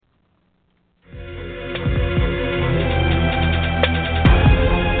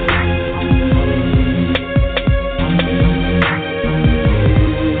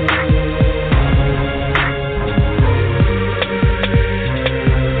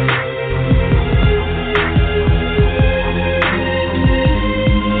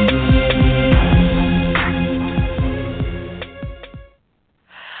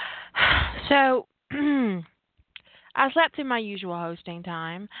slept through my usual hosting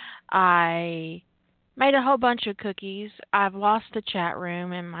time. I made a whole bunch of cookies. I've lost the chat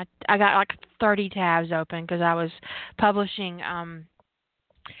room, and I got like 30 tabs open because I was publishing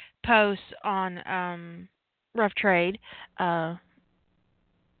posts on Rough Trade. I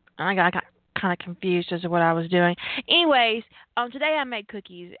got kind of confused as to what I was doing. Anyways, today I made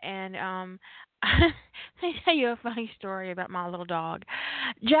cookies, and let me tell you a funny story about my little dog,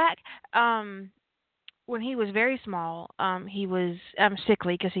 Jack. When he was very small, he was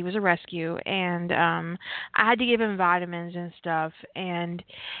sickly because he was a rescue, and I had to give him vitamins and stuff. And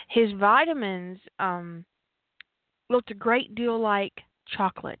his vitamins looked a great deal like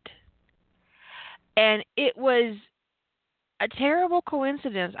chocolate, and it was a terrible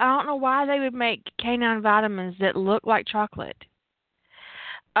coincidence. I don't know why they would make canine vitamins that look like chocolate.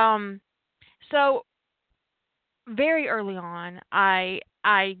 Um, so very early on, I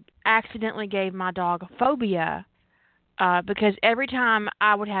accidentally gave my dog a phobia because every time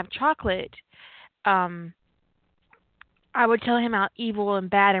I would have chocolate, um, I would tell him how evil and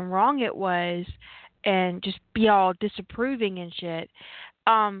bad and wrong it was, and just be all disapproving and shit.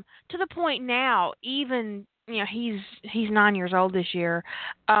 To the point now, even he's 9 years old this year.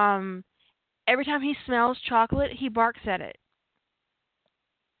 Um, every time he smells chocolate, he barks at it.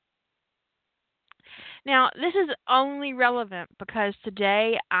 Now, this is only relevant because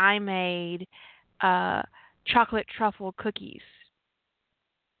today I made uh, chocolate truffle cookies.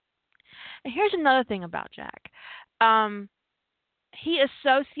 And here's another thing about Jack. Um, he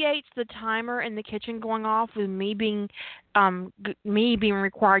associates the timer in the kitchen going off with me being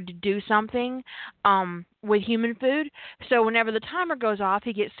required to do something with human food. So whenever the timer goes off,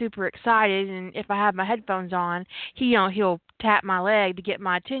 he gets super excited, and if I have my headphones on, he'll tap my leg to get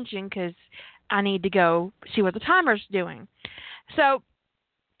my attention because I need to go see what the timer's doing. So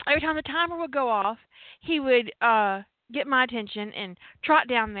every time the timer would go off, he would get my attention and trot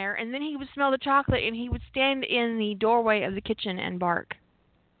down there, and then he would smell the chocolate, and he would stand in the doorway of the kitchen and bark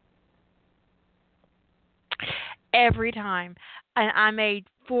every time. And I made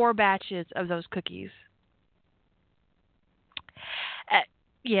 4 batches of those cookies. Uh,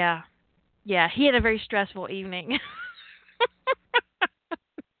 yeah, yeah, he had a very stressful evening.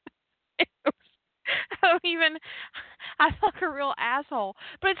 I don't even. I felt like a real asshole,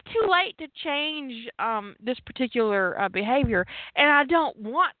 but it's too late to change this particular behavior, and I don't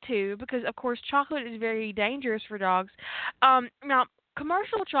want to because, of course, chocolate is very dangerous for dogs. Now,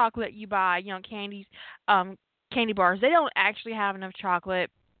 commercial chocolate you buy, candies, candy bars, they don't actually have enough chocolate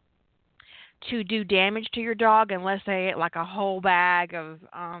to do damage to your dog unless they eat like a whole bag of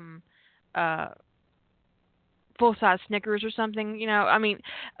uh, full size Snickers or something. I mean,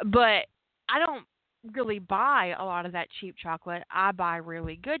 but I don't really buy a lot of that cheap chocolate. I buy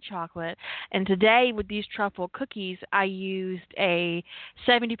really good chocolate. And today with these truffle cookies, I used a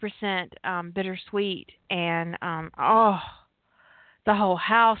 70% bittersweet, and the whole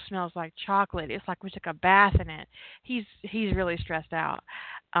house smells like chocolate. It's like we took a bath in it. He's really stressed out.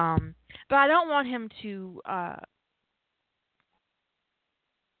 But I don't want him to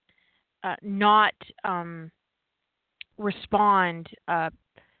not respond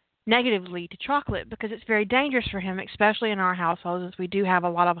negatively to chocolate because it's very dangerous for him, especially in our household, as we do have a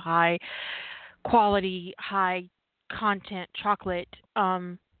lot of high quality, high content chocolate,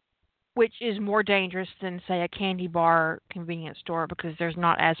 which is more dangerous than, say, a candy bar convenience store because there's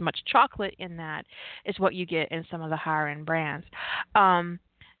not as much chocolate in that as what you get in some of the higher end brands.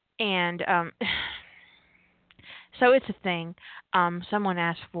 And so it's a thing. Someone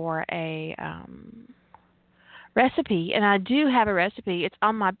asked for a recipe, and I do have a recipe. It's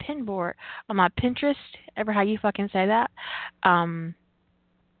on my pin board, on my Pinterest, ever how you fucking say that.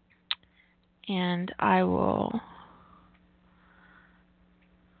 And I will.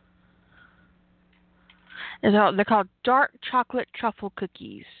 They're called dark chocolate truffle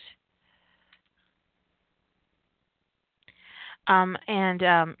cookies.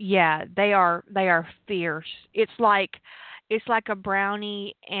 Yeah, they are fierce. It's like a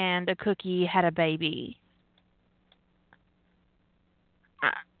brownie and a cookie had a baby.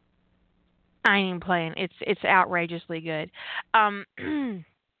 I, I ain't even playing. It's outrageously good. Um,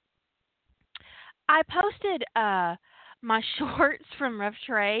 I posted my shorts from Rough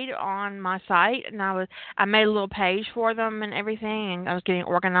Trade on my site, and I made a little page for them and everything, and I was getting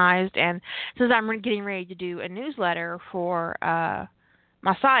organized. And since I'm getting ready to do a newsletter for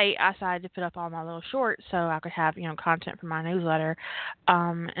my site, I decided to put up all my little shorts so I could have, content for my newsletter.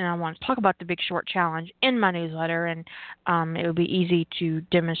 And I wanted to talk about the Big Short Challenge in my newsletter, and it would be easy to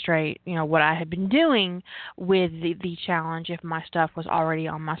demonstrate, what I had been doing with the challenge if my stuff was already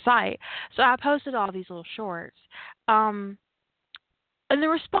on my site. So I posted all these little shorts. And the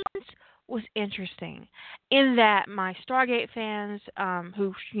response was interesting in that my Stargate fans,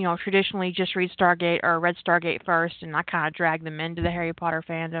 who traditionally just read Stargate or read Stargate first, and I kind of dragged them into the Harry Potter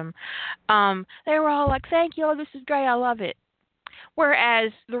fandom, they were all like, "Thank you, this is great, I love it."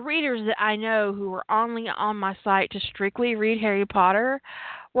 Whereas the readers that I know who were only on my site to strictly read Harry Potter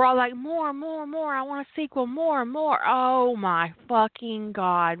were all like, "More, more, more! I want a sequel, more, more!" Oh my fucking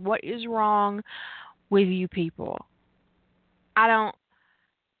God, what is wrong with you people? I don't.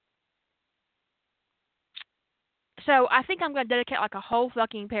 So I think I'm going to dedicate like a whole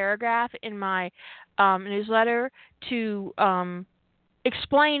fucking paragraph in my newsletter to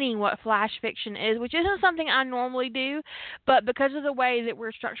explaining what flash fiction is, which isn't something I normally do, but because of the way that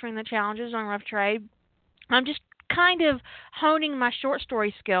we're structuring the challenges on Rough Trade, I'm just kind of honing my short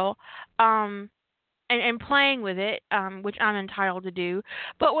story skill and playing with it, which I'm entitled to do.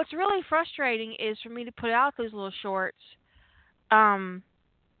 But what's really frustrating is for me to put out those little shorts. Um,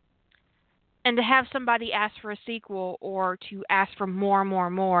 and to have somebody ask for a sequel or to ask for more and more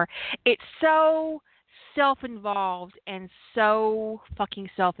and more, it's so self-involved and so fucking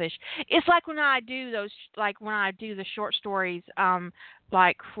selfish. It's like when I do the short stories,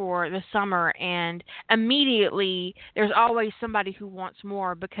 like for the summer, and immediately there's always somebody who wants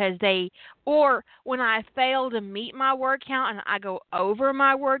more because or when I fail to meet my word count and I go over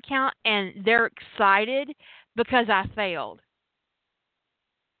my word count and they're excited because I failed.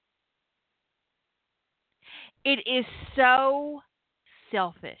 It is so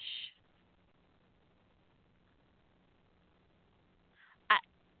selfish. I,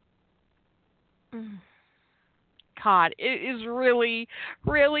 mm, God, it is really,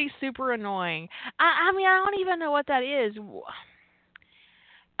 really super annoying. I mean, I don't even know what that is.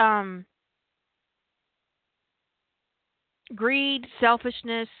 Um, Greed,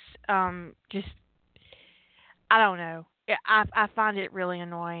 selfishness, just I don't know. I find it really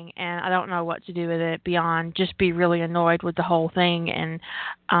annoying, and I don't know what to do with it beyond just be really annoyed with the whole thing. And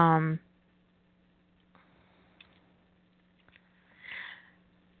um,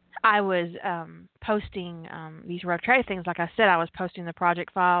 I was posting these rough trade things. Like I said, I was posting the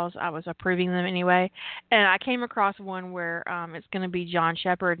project files. I was approving them anyway. And I came across one where it's going to be John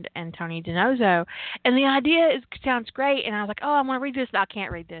Shepard and Tony DiNozzo. And the idea sounds great. And I was like, oh, I want to read this, but I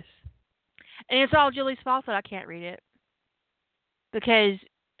can't read this. And it's all Julie's fault that I can't read it. Because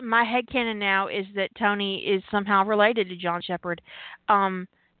my headcanon now is that Tony is somehow related to John Shepard. And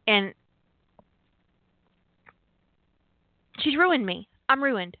she's ruined me. I'm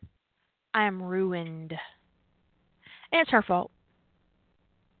ruined. I am ruined. And it's her fault.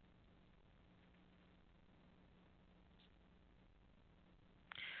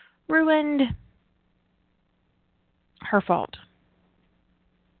 Ruined. Her fault.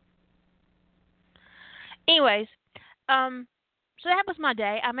 Anyways, so that was my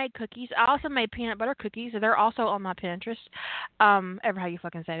day. I made cookies. I also made peanut butter cookies. They're also on my Pinterest. Ever how you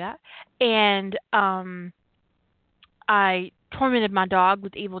fucking say that. And I tormented my dog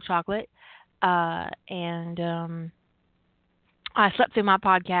with evil chocolate. And I slept through my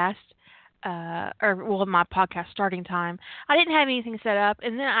podcast. My podcast starting time. I didn't have anything set up,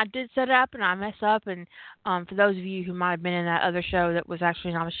 and then I did set it up, and I messed up. And for those of you who might have been in that other show that was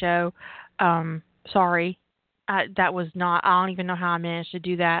actually not a show, sorry. That was not. I don't even know how I managed to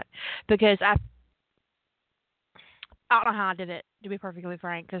do that because I don't know how I did it, to be perfectly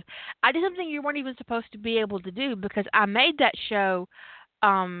frank. Because I did something you weren't even supposed to be able to do because I made that show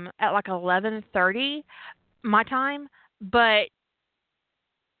at like 11:30 my time, but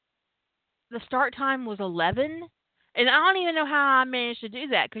the start time was 11. And I don't even know how I managed to do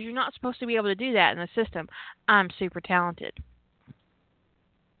that because you're not supposed to be able to do that in the system. I'm super talented.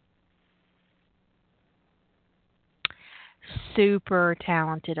 Super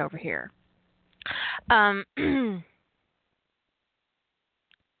talented over here. Um,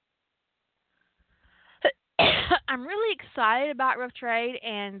 I'm really excited about Rough Trade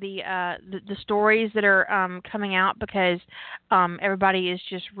and the stories that are coming out because everybody is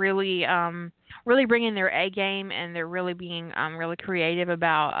just really really bringing their A game, and they're really being really creative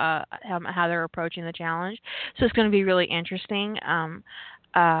about how they're approaching the challenge. So it's going to be really interesting.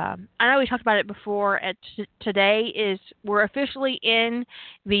 I know we talked about it before. Today we're officially in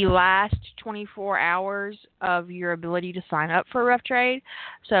the last 24 hours of your ability to sign up for Rough Trade.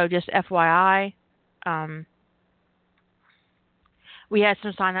 So just FYI. Um, we had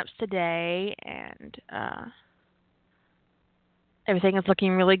some sign-ups today, and everything is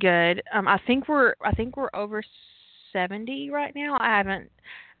looking really good. I think we're over 70 right now. I haven't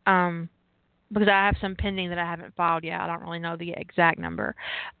um because I have some pending that I haven't filed yet. I don't really know the exact number,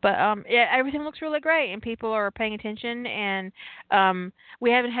 but yeah, everything looks really great, and people are paying attention. And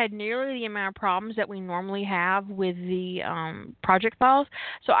we haven't had nearly the amount of problems that we normally have with the project files.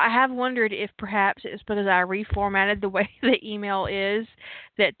 So I have wondered if perhaps it's because I reformatted the way the email is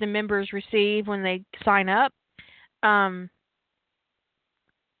that the members receive when they sign up. Um,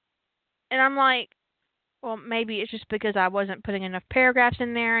 and I'm like, well, maybe it's just because I wasn't putting enough paragraphs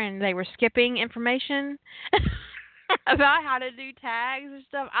in there and they were skipping information about how to do tags and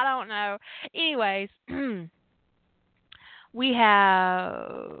stuff. I don't know. Anyways, we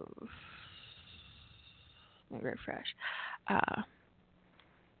have. Let me refresh. Uh,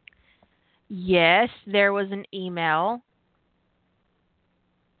 yes, there was an email.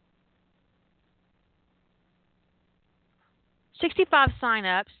 65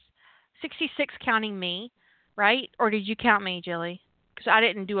 signups, 66 counting me, right? Or did you count me, Jilly? Because I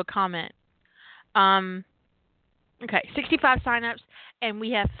didn't do a comment. Um, okay, 65 signups, and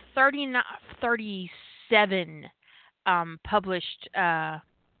we have 39, 37 published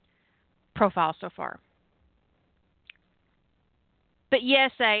profiles so far. But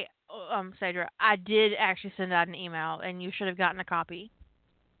yes, Sadra, I did actually send out an email, and you should have gotten a copy.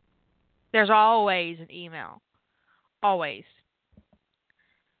 There's always an email, always.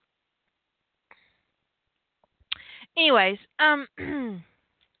 Anyways, I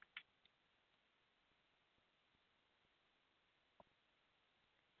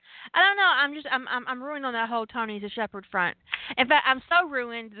don't know. I'm ruined on that whole Tony the Shepherd front. In fact, I'm so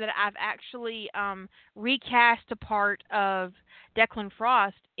ruined that I've actually recast a part of Declan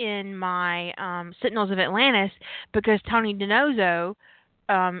Frost in my Sentinels of Atlantis because Tony DiNozzo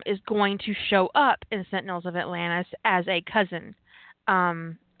is going to show up in Sentinels of Atlantis as a cousin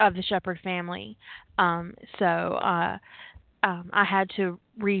of the Shepherd family. So I had to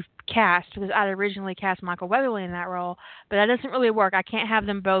recast because I'd originally cast Michael Weatherly in that role, but that doesn't really work. I can't have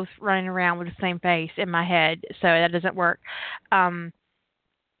them both running around with the same face in my head, so that doesn't work. Um,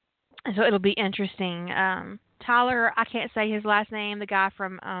 so it'll be interesting. Tyler, I can't say his last name. The guy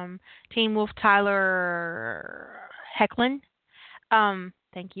from Teen Wolf, Tyler Hecklin.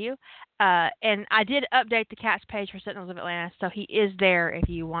 Thank you. And I did update the cast page for Sentinels of Atlantis, so he is there if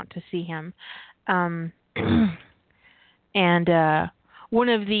you want to see him. Um, And one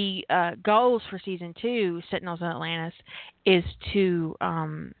of the goals for season 2, Sentinels of Atlantis, is to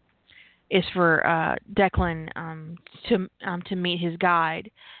is for Declan to meet his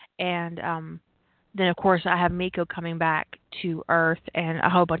guide, and then of course I have Miko coming back to Earth, and a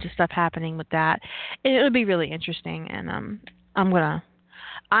whole bunch of stuff happening with that. It'll be really interesting, and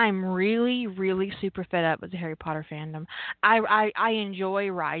I'm really, really super fed up with the Harry Potter fandom. I enjoy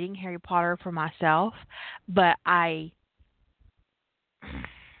writing Harry Potter for myself, but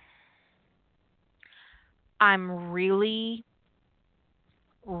I'm really,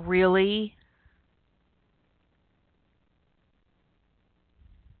 really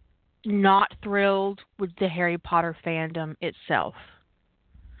not thrilled with the Harry Potter fandom itself.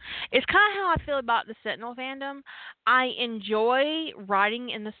 It's kind of how I feel about the Sentinel fandom. I enjoy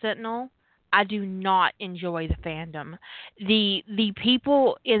writing in the Sentinel. I do not enjoy the fandom. The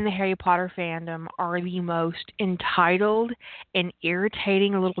people in the Harry Potter fandom are the most entitled and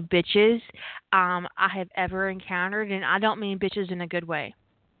irritating little bitches I have ever encountered, and I don't mean bitches in a good way.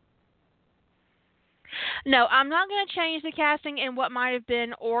 No, I'm not going to change the casting in what might have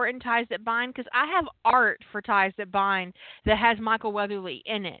been or in Ties That Bind because I have art for Ties That Bind that has Michael Weatherly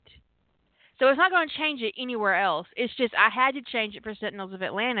in it. So it's not going to change it anywhere else. It's just I had to change it for Sentinels of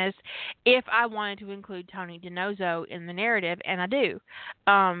Atlantis if I wanted to include Tony DiNozzo in the narrative, and I do.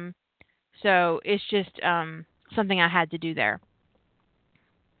 Um, so it's just something I had to do there.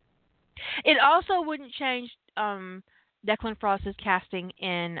 It also wouldn't change Declan Frost's casting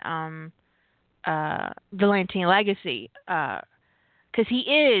in Valentine Legacy because he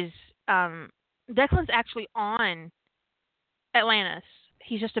is Declan's actually on Atlantis.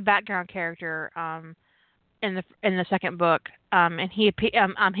 He's just a background character in the second book, and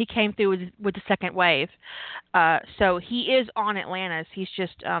he came through with the second wave. So he is on Atlantis. He's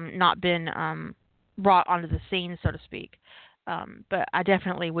just not been brought onto the scene, so to speak. But I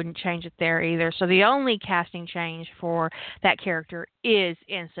definitely wouldn't change it there either. So the only casting change for that character is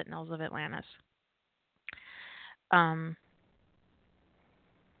in Sentinels of Atlantis. Um,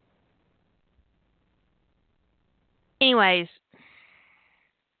 anyways,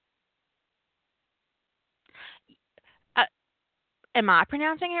 uh, Am I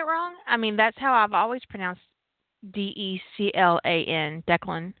pronouncing it wrong? I mean, that's how I've always pronounced Declan,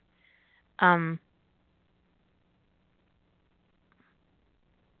 Declan. Um,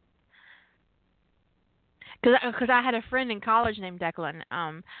 cause I had a friend in college named Declan.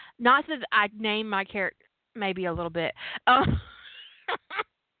 Not that I named my character maybe a little bit. Um,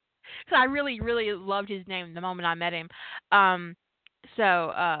 cause I really, really loved his name the moment I met him. Um,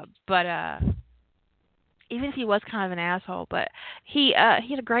 but even if he was kind of an asshole, but he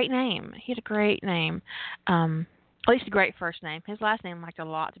had a great name. He had a great name. At least a great first name. His last name left a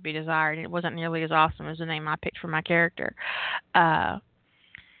lot to be desired, and it wasn't nearly as awesome as the name I picked for my character. Uh,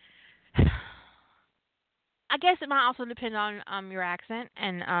 I guess it might also depend on your accent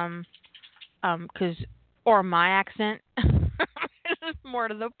and cause or my accent. This is more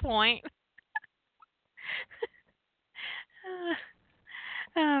to the point.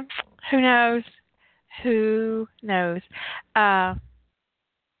 um, who knows? Who knows? Uh,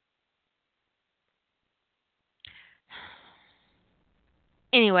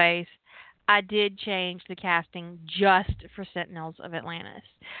 Anyways, I did change the casting just for Sentinels of Atlantis.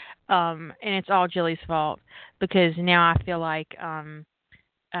 And it's all Jilly's fault because now I feel like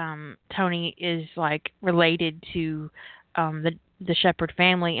Tony is like related to the Shepherd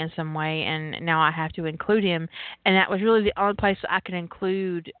family in some way, and now I have to include him. And that was really the only place I could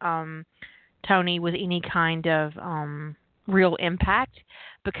include Tony with any kind of real impact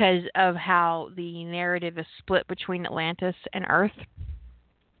because of how the narrative is split between Atlantis and Earth.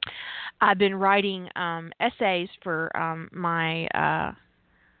 I've been writing essays for my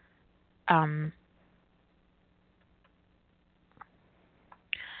um,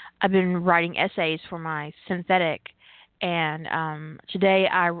 I've been writing essays for my synthetic, and today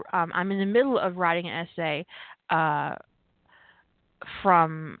I'm in the middle of writing an essay uh,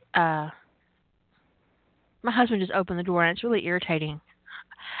 from my husband just opened the door and it's really irritating.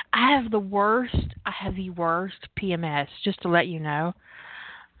 I have the worst PMS, just to let you know.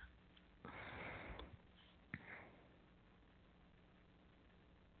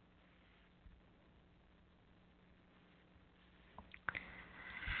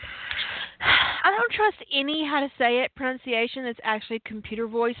 I don't trust any how to say it pronunciation that's actually computer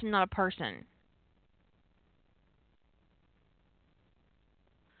voice and not a person.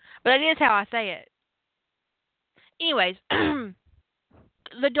 But that is how I say it. Anyways,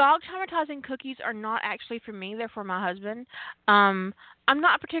 the dog traumatizing cookies are not actually for me, they're for my husband. I'm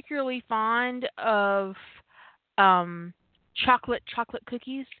not particularly fond of um chocolate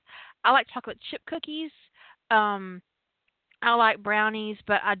cookies. I like chocolate chip cookies. Um I like brownies,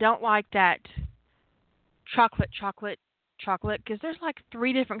 but I don't like that chocolate because there's like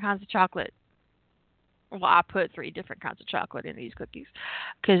three different kinds of chocolate. Well, I put three different kinds of chocolate in these cookies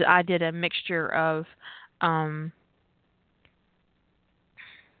because I did a mixture of um,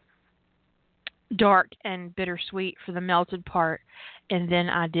 dark and bittersweet for the melted part, and then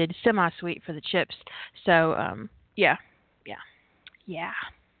I did semi-sweet for the chips. So, yeah, yeah, yeah,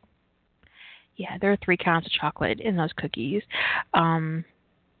 yeah. There are three kinds of chocolate in those cookies. Um,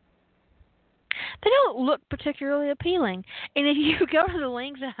 they don't look particularly appealing. And if you go to the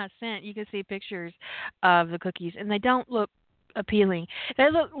links that I sent, you can see pictures of the cookies, and they don't look appealing. They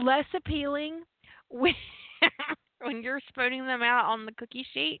look less appealing when when you're spooning them out on the cookie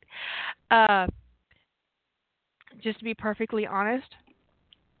sheet. Uh, just to be perfectly honest,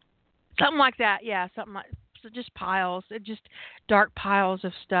 something like that. Yeah, something like so just piles, just dark piles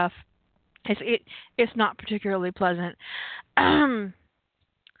of stuff. It's not particularly pleasant. Um,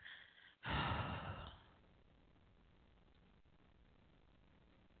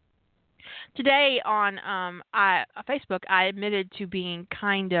 Today on Facebook, I admitted to being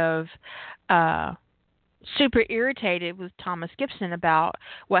kind of uh, super irritated with Thomas Gibson about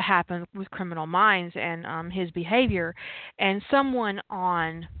what happened with Criminal Minds and his behavior. And someone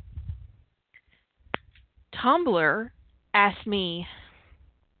on Tumblr asked me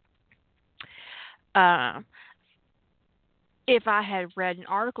uh, if I had read an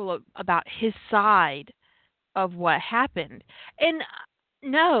article about his side of what happened. And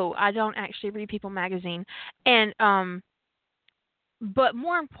no, I don't actually read People magazine. And but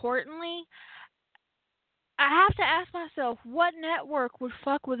more importantly, I have to ask myself what network would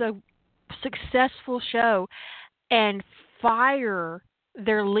fuck with a successful show and fire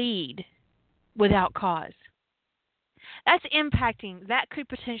their lead without cause. That's impacting. That could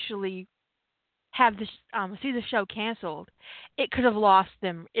potentially have this see the show canceled. It could have lost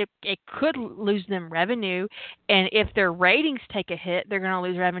them. It could lose them revenue, and if their ratings take a hit, they're going to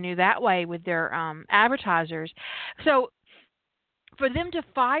lose revenue that way with their advertisers. So for them to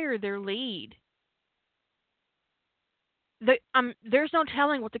fire their lead there's no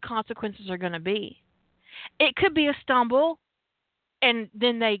telling what the consequences are going to be. It could be a stumble and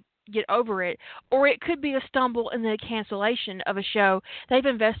then they get over it, or it could be a stumble and then a cancellation of a show they've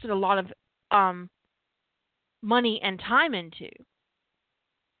invested a lot of um, money and time into.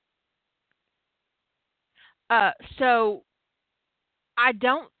 So I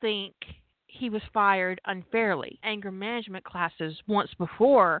don't think he was fired unfairly. Anger management classes once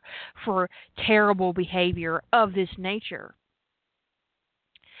before for terrible behavior of this nature.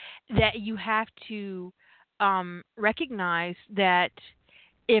 That you have to recognize that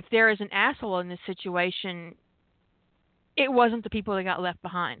if there is an asshole in this situation, it wasn't the people that got left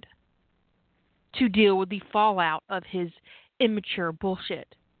behind to deal with the fallout of his immature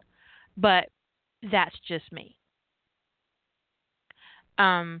bullshit. But that's just me.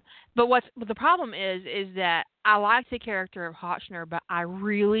 But the problem is that I like the character of Hotchner, but I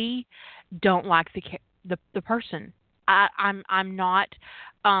really don't like the person. I'm not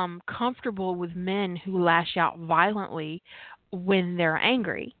comfortable with men who lash out violently when they're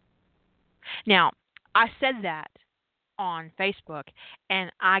angry. Now, I said that on Facebook,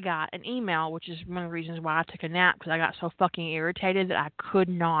 and I got an email, which is one of the reasons why I took a nap, because I got so fucking irritated that I could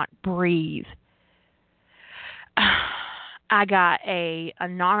not breathe. I got a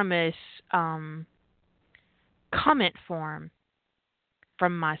anonymous comment form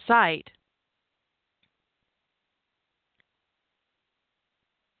from my site,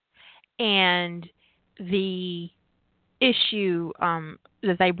 and the issue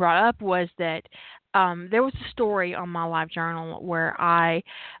that they brought up was that there was a story on my live journal where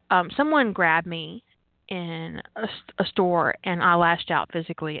someone grabbed me in a store and I lashed out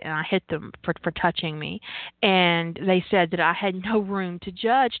physically and I hit them for touching me, and they said that I had no room to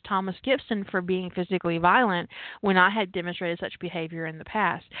judge Thomas Gibson for being physically violent when I had demonstrated such behavior in the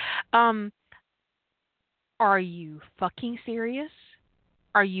past. Are you fucking serious?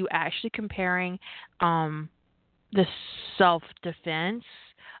 Are you actually comparing the self-defense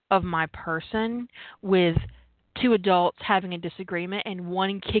of my person with two adults having a disagreement and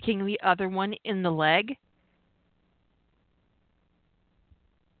one kicking the other one in the leg?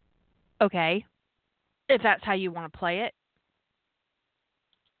 Okay, if that's how you want to play it.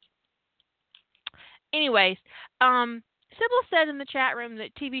 Anyways, Sybil said in the chat room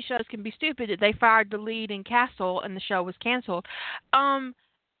that TV shows can be stupid, that they fired the lead in Castle and the show was canceled.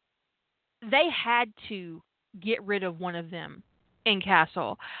 They had to get rid of one of them in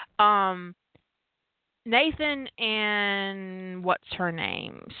Castle. Nathan and what's her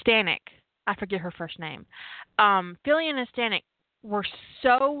name? Stanek. I forget her first name. Fillion and Stanek were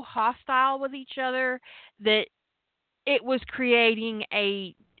so hostile with each other that it was creating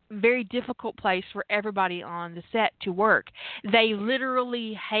a very difficult place for everybody on the set to work. They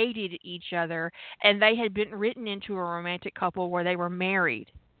literally hated each other, and they had been written into a romantic couple where they were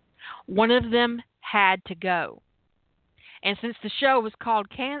married. One of them had to go. And since the show was called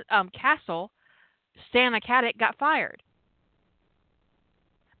Castle, Santa Caddick got fired.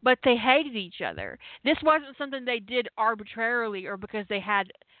 But they hated each other. This wasn't something they did arbitrarily or because they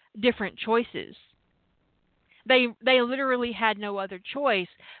had different choices. They literally had no other choice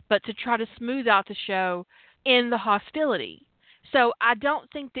but to try to smooth out the show in the hostility. So I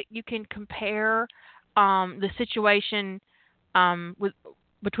don't think that you can compare the situation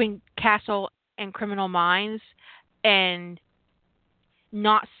between Castle and Criminal Minds and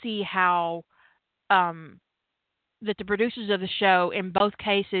not see how that the producers of the show in both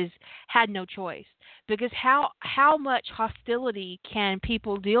cases had no choice. Because how much hostility can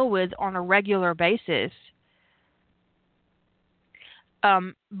people deal with on a regular basis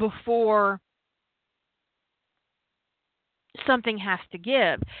before something has to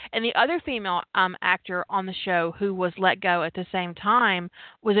give? And the other female actor on the show who was let go at the same time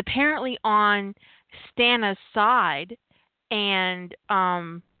was apparently on Stana's side, and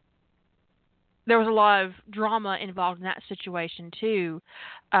there was a lot of drama involved in that situation too.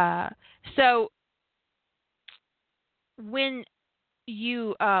 So when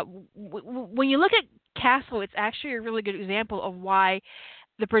you when you look at Castle, it's actually a really good example of why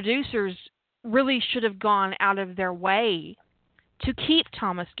the producers really should have gone out of their way to keep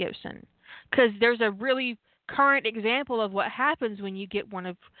Thomas Gibson, because there's a really current example of what happens when you get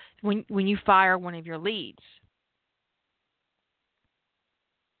when you fire one of your leads.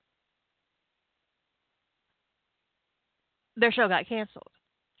 Their show got canceled.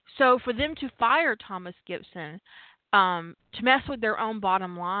 So for them to fire Thomas Gibson, to mess with their own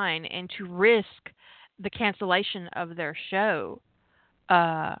bottom line and to risk the cancellation of their show,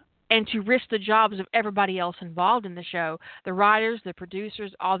 and to risk the jobs of everybody else involved in the show, the writers, the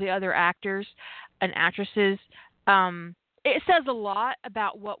producers, all the other actors and actresses, It says a lot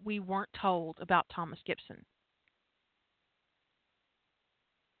about what we weren't told about Thomas Gibson.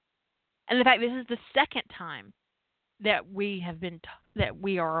 And the fact this is the second time that that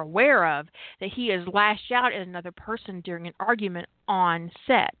we are aware of that he has lashed out at another person during an argument on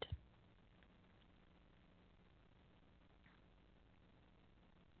set.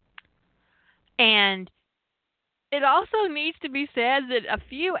 And it also needs to be said that a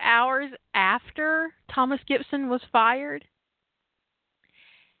few hours after Thomas Gibson was fired,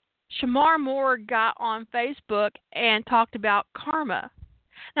 Shemar Moore got on Facebook and talked about karma.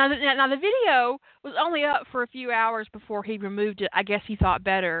 Now the video was only up for a few hours before he removed it. I guess he thought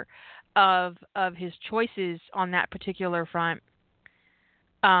better of his choices on that particular front.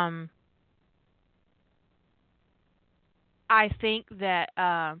 I think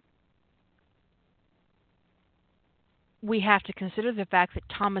that we have to consider the fact that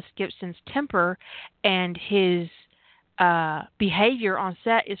Thomas Gibson's temper and his behavior on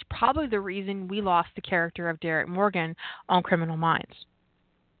set is probably the reason we lost the character of Derek Morgan on Criminal Minds.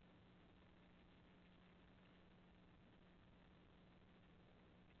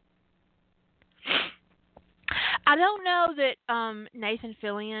 I don't know that Nathan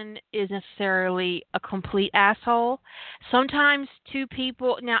Fillion is necessarily a complete asshole. Sometimes two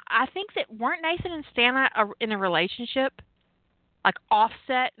people. Now, I think that weren't Nathan and Stana in a relationship, like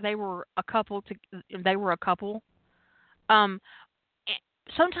offset. They were a couple. They were a couple. Um,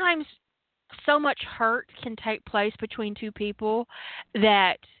 Sometimes so much hurt can take place between two people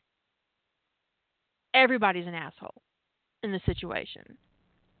that everybody's an asshole in the situation.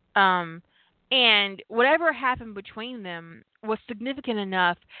 And whatever happened between them was significant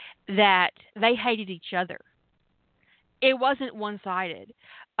enough that they hated each other. It wasn't one-sided.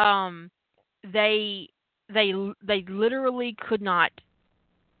 They they literally could not.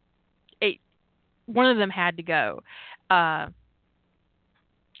 It, one of them had to go, and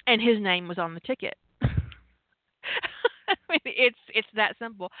his name was on the ticket. I mean, it's that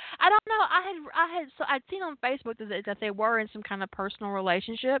simple. I don't know. I'd seen on Facebook that they were in some kind of personal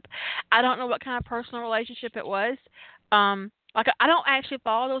relationship. I don't know what kind of personal relationship it was. Like I don't actually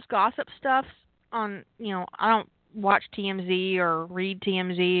follow those gossip stuffs on. I don't watch TMZ or read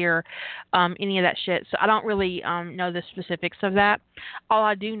TMZ or any of that shit. So I don't really know the specifics of that. All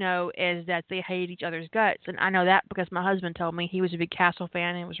I do know is that they hate each other's guts, and I know that because my husband told me he was a big Castle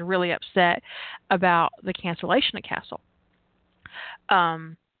fan and was really upset about the cancellation of Castle.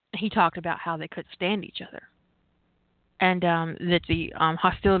 He talked about how they couldn't stand each other, and that the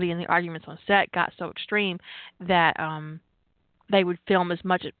hostility and the arguments on set got so extreme that they would film as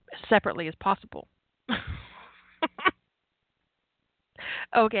much separately as possible.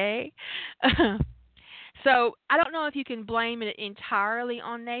 Okay. So I don't know if you can blame it entirely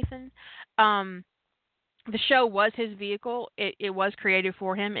on Nathan. The show was his vehicle. It was created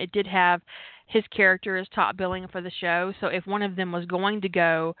for him. It did have his character as top billing for the show. So if one of them was going to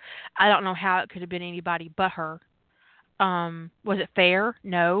go, I don't know how it could have been anybody but her. Was it fair?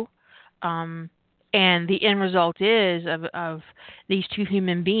 No. And the end result is of these two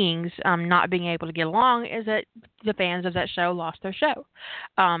human beings not being able to get along is that the fans of that show lost their show.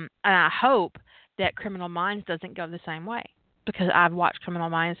 And I hope that Criminal Minds doesn't go the same way, because I've watched Criminal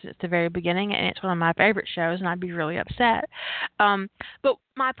Minds since the very beginning, and it's one of my favorite shows, and I'd be really upset. But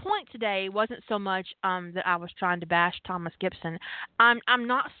my point today wasn't so much that I was trying to bash Thomas Gibson. I'm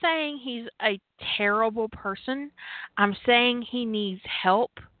not saying he's a terrible person. I'm saying he needs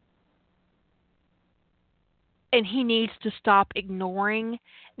help. And he needs to stop ignoring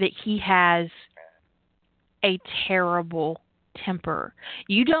that he has a terrible temper.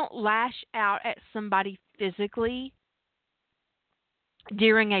 You don't lash out at somebody physically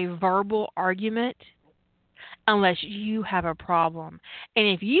during a verbal argument unless you have a problem. And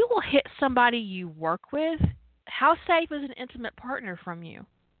if you will hit somebody you work with, how safe is an intimate partner from you?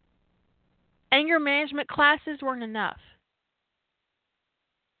 Anger management classes weren't enough.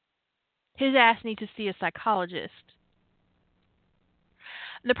 His ass needs to see a psychologist.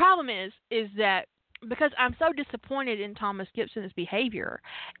 The problem is that because I'm so disappointed in Thomas Gibson's behavior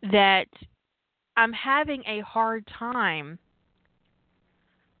that I'm having a hard time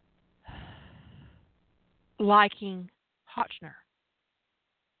liking Hotchner.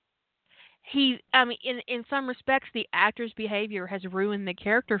 In some respects, the actor's behavior has ruined the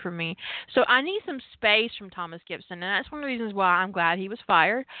character for me. So I need some space from Thomas Gibson, and that's one of the reasons why I'm glad he was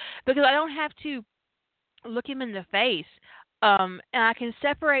fired, because I don't have to look him in the face, and I can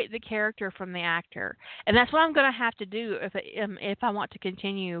separate the character from the actor, and that's what I'm going to have to do if I want to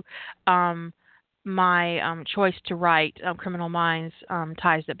continue my choice to write Criminal Minds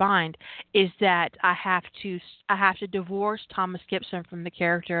Ties That Bind is that I have to divorce Thomas Gibson from the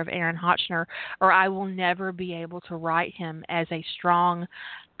character of Aaron Hotchner, or I will never be able to write him as a strong,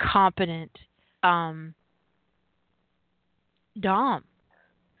 competent um, dom.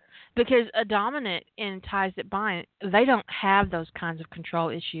 Because a dominant in Ties That Bind, they don't have those kinds of control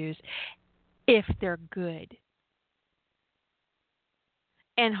issues if they're good.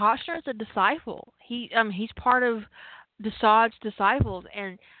 And Hotchner is a disciple. He's part of Desaad's disciples,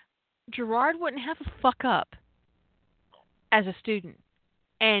 and Gerard wouldn't have a fuck up as a student.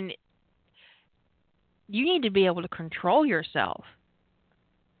 And you need to be able to control yourself.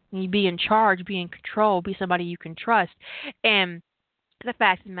 You be in charge, be in control, be somebody you can trust. And the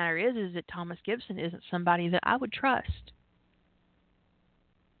fact of the matter is that Thomas Gibson isn't somebody that I would trust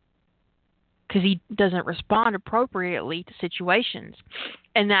because he doesn't respond appropriately to situations,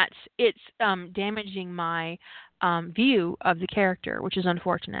 and it's damaging my view of the character, which is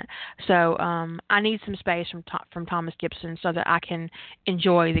unfortunate. So I need some space from Thomas Gibson so that I can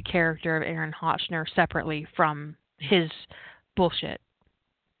enjoy the character of Aaron Hotchner separately from his bullshit.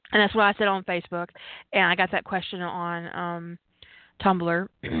 And that's what I said on Facebook, and I got that question on Tumblr,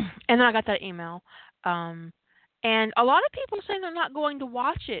 and then I got that email. And a lot of people say they're not going to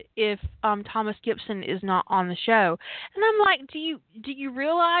watch it if Thomas Gibson is not on the show. And I'm like, do you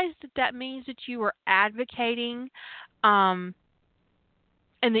realize that means that you are advocating and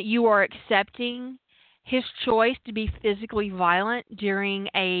that you are accepting his choice to be physically violent during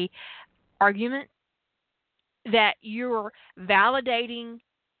a argument? That you're validating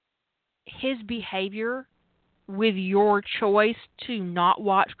his behavior with your choice to not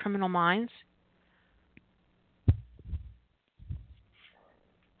watch Criminal Minds?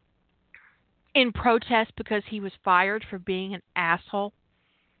 In protest because he was fired for being an asshole?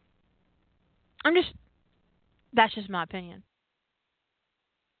 That's just my opinion.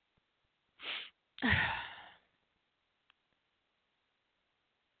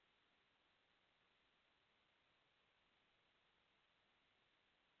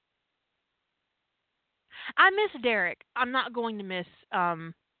 I miss Derek. I'm not going to miss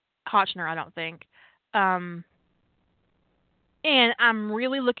Hotchner, I don't think. Um, and I'm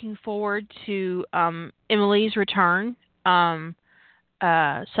really looking forward to Emily's return.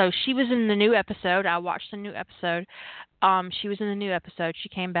 So she was in the new episode. I watched the new episode. She was in the new episode. She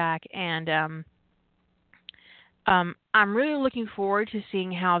came back, and I'm really looking forward to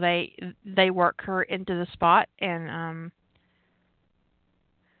seeing how they work her into the spot, and I'm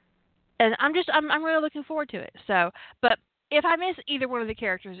really looking forward to it. So, but if I miss either one of the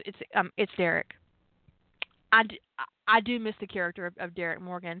characters, it's Derek. I, d- I do miss the character of Derek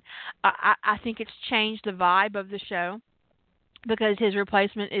Morgan. I think it's changed the vibe of the show because his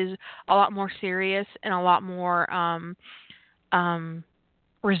replacement is a lot more serious and a lot more um,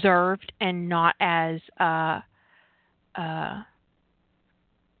 reserved and not as uh,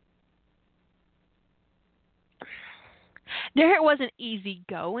 Derek wasn't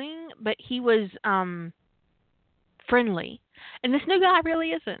easygoing, but he was friendly, and this new guy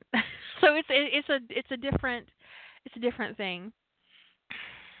really isn't. So it's a different thing.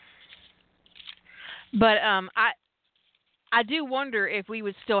 But I do wonder if we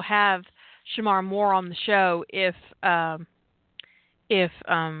would still have Shamar Moore on the show if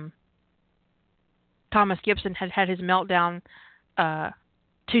Thomas Gibson had had his meltdown uh,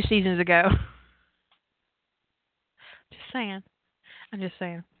 2 seasons ago. Just saying. I'm just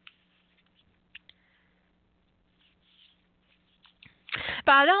saying.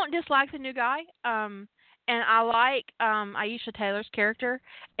 But I don't dislike the new guy. And I like Aisha Taylor's character,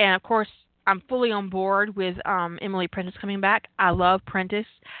 and of course I'm fully on board with Emily Prentice coming back. I love Prentice.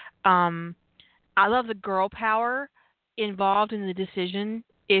 Um, I love the girl power involved in the decision.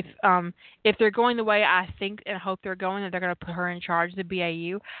 If they're going the way I think and hope they're going, that they're going to put her in charge of the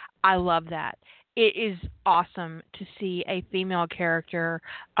BAU, I love that. It is awesome to see a female character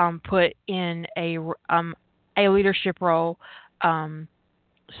put in a leadership role. Um,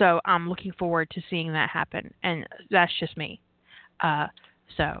 so I'm looking forward to seeing that happen, and that's just me. Uh,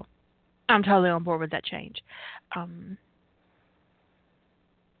 so I'm totally on board with that change. Um,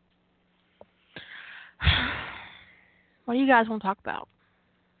 what do you guys want to talk about?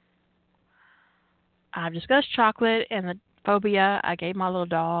 I've discussed chocolate and the phobia I gave my little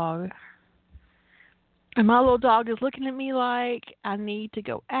dog. And my little dog is looking at me like I need to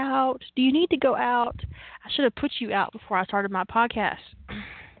go out. Do you need to go out? I should have put you out before I started my podcast.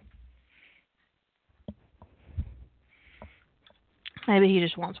 Maybe he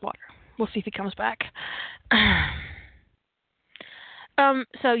just wants water. We'll see if he comes back.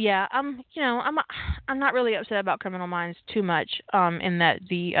 So yeah, I'm not really upset about Criminal Minds too much. In that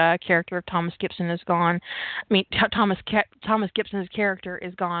the character of Thomas Gibson is gone. I mean, Thomas Gibson's character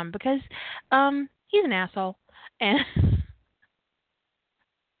is gone because he's an asshole, and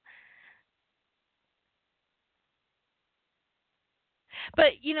but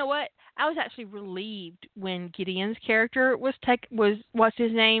you know what? I was actually relieved when Gideon's character was what's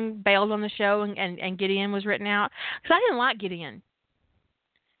his name bailed on the show and Gideon was written out because I didn't like Gideon.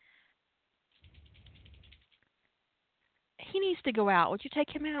 He needs to go out. Would you take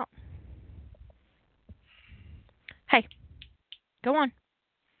him out? Hey, go on.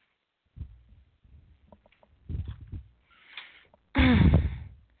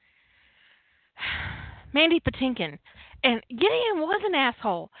 Mandy Patinkin. And Gideon was an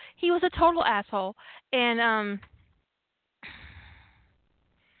asshole. He was a total asshole. And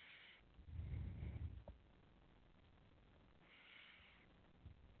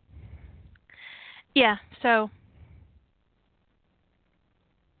yeah, so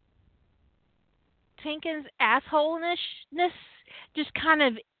Tinkin's assholeness just kind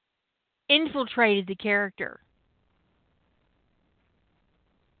of infiltrated the character.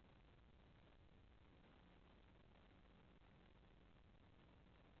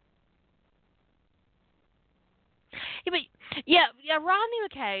 Yeah, but yeah, Rodney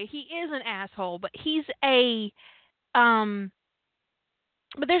McKay, he is an asshole, but he's a um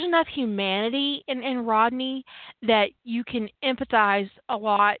but there's enough humanity in Rodney that you can empathize a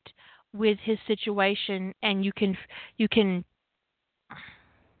lot with his situation, and you can you can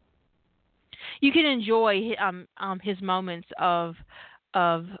enjoy his moments of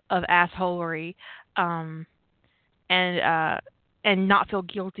assholery, um and not feel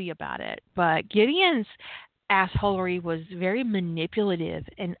guilty about it. But Gideon's assholery was very manipulative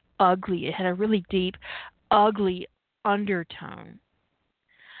and ugly. It had a really deep, ugly undertone.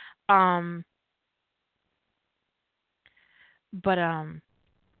 Um, but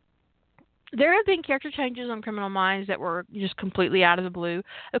there have been character changes on Criminal Minds that were just completely out of the blue.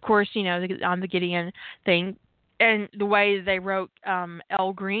 Of course, on the Gideon thing, and the way they wrote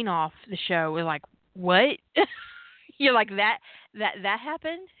El Green off the show was like, what? You're like that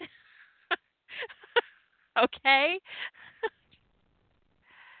happened? Okay.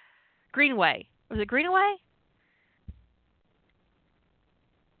 Greenway. Was it Greenaway?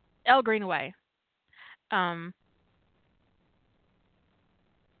 El Greenaway. Um,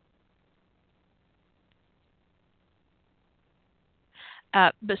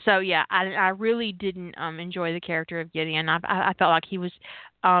 but so yeah, I really didn't enjoy the character of Gideon. I felt like he was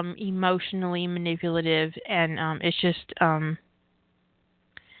emotionally manipulative, and it's just um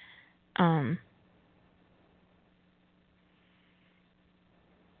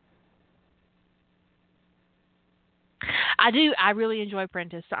I really enjoy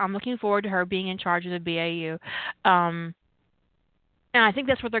Prentice. So I'm looking forward to her being in charge of the BAU. Um, and I think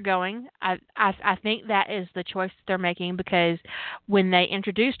that's where they're going. I think that is the choice that they're making because when they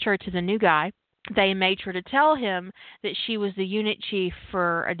introduced her to the new guy, they made sure to tell him that she was the unit chief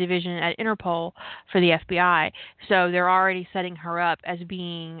for a division at Interpol for the FBI. So they're already setting her up as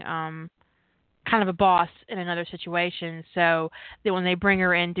being kind of a boss in another situation. So that when they bring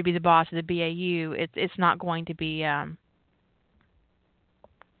her in to be the boss of the BAU, it's not going to be.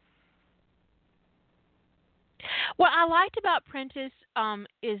 What I liked about Prentice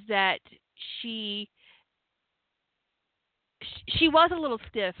is that she she was a little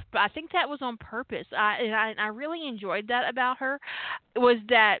stiff, but I think that was on purpose. I really enjoyed that about her was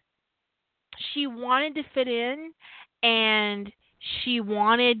that she wanted to fit in and she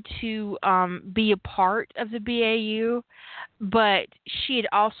wanted to be a part of the BAU, but she had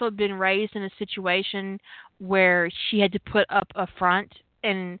also been raised in a situation where she had to put up a front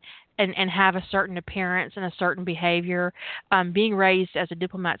and and have a certain appearance and a certain behavior. Being raised as a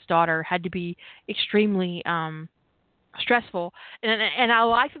diplomat's daughter had to be extremely stressful, and I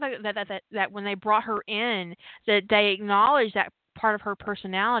like the fact that when they brought her in, that they acknowledged that part of her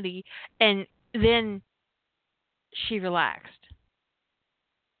personality, and then she relaxed.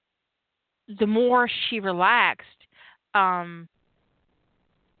 The more she relaxed, um,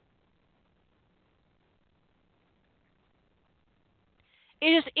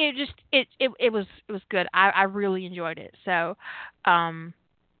 it was good. I really enjoyed it. So, um,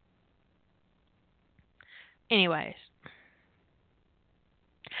 anyways,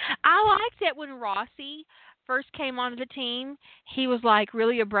 I liked it when Rossi first came onto the team. He was like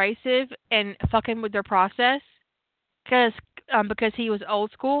really abrasive and fucking with their process because because he was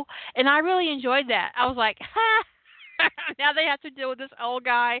old school, and I really enjoyed that. I was like, ha. Now they have to deal with this old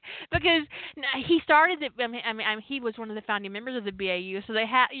guy because he started it. He was one of the founding members of the BAU. So they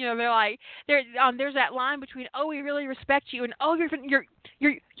had, they're like, there's that line between, oh, we really respect you, and oh, you're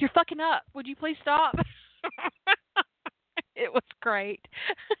fucking up. Would you please stop? It was great.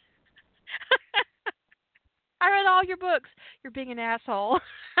 I read all your books. You're being an asshole.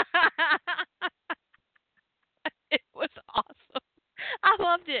 It was awesome. I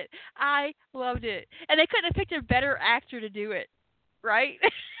loved it. I loved it. And they couldn't have picked a better actor to do it, right?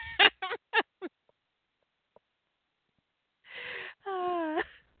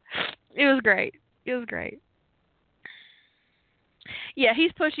 It was great. It was great. Yeah,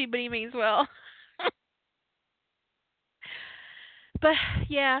 he's pushy, but he means well. But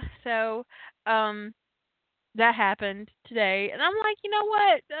yeah, so that happened today, and I'm like, you know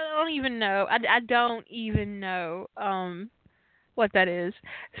what? I don't even know. I don't even know what that is.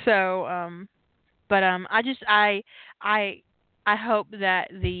 So but I I hope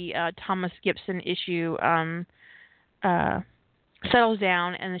that the Thomas Gibson issue uh settles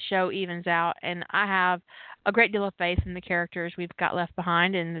down and the show evens out, and I have a great deal of faith in the characters we've got left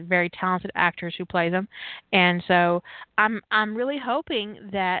behind and the very talented actors who play them. And so I'm really hoping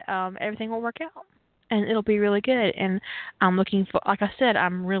that everything will work out and it'll be really good. And I'm looking for, like I said,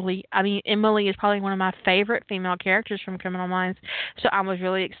 Emily is probably one of my favorite female characters from Criminal Minds. So I was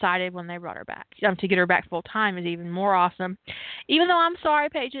really excited when they brought her back. To get her back full time is even more awesome. Even though I'm sorry,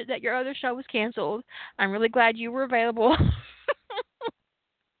 Paige, that your other show was canceled, I'm really glad you were available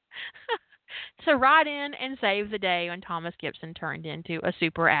to write in and save the day when Thomas Gibson turned into a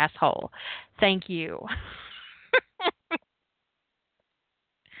super asshole. Thank you.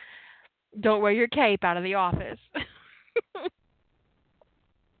 Don't wear your cape out of the office.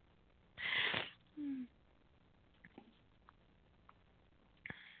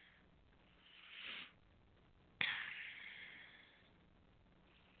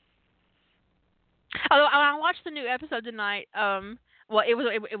 Although I watched the new episode tonight, well, it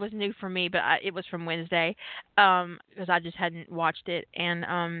was new for me, but it was from Wednesday, because I just hadn't watched it,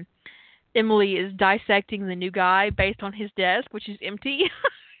 and Emily is dissecting the new guy based on his desk, which is empty.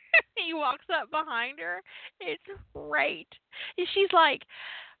 He walks up behind her. It's great. And she's like,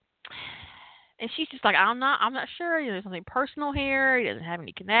 and she's just like, I'm not sure. There's something personal here. He doesn't have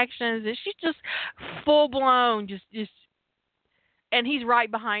any connections. And she's just full blown, just, and he's right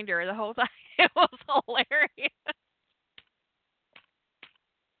behind her the whole time. It was hilarious.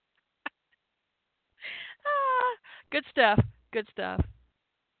 Ah, good stuff. Good stuff.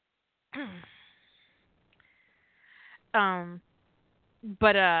 um,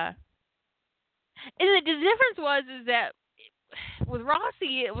 but and the difference is that with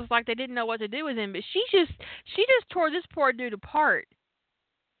Rossi, it was like they didn't know what to do with him, but she just tore this poor dude apart,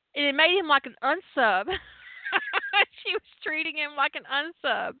 and it made him like an unsub. She was treating him like an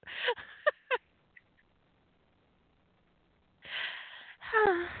unsub.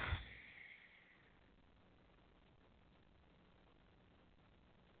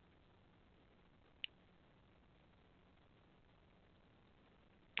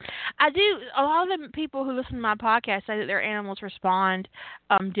 I do. A lot of the people who listen to my podcast say that their animals respond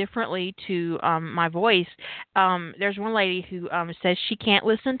differently to my voice. There's one lady who says she can't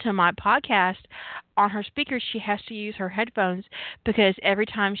listen to my podcast on her speakers. She has to use her headphones because every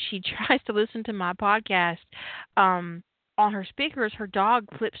time she tries to listen to my podcast on her speakers, her dog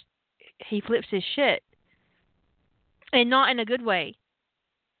flips. He flips his shit, and not in a good way.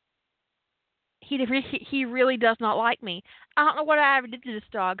 He really does not like me. I don't know what I ever did to this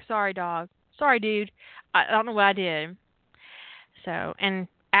dog. Sorry, dog. Sorry, dude. I don't know what I did. So, and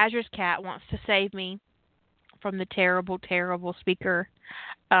Azure's cat wants to save me from the terrible, terrible speaker.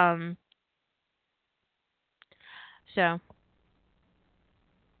 Um. So. I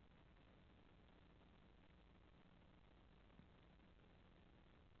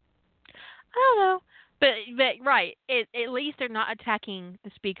don't know. But right, at least they're not attacking the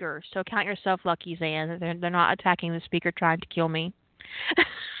speaker. So count yourself lucky, Zan. They're not attacking the speaker trying to kill me.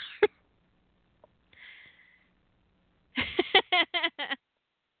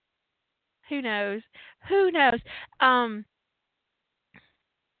 Who knows? Who knows? Um,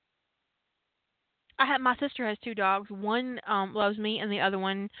 my sister has two dogs. One loves me, and the other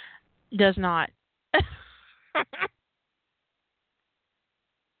one does not.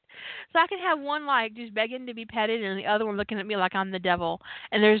 So I can have one like just begging to be petted, and the other one looking at me like I'm the devil.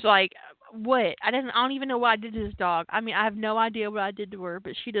 And there's like, what? I don't even know what I did to this dog. I mean, I have no idea what I did to her,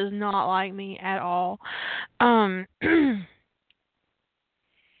 but she does not like me at all. Um.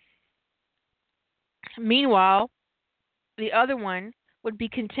 Meanwhile, the other one would be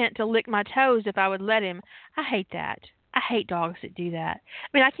content to lick my toes if I would let him. I hate that. I hate dogs that do that.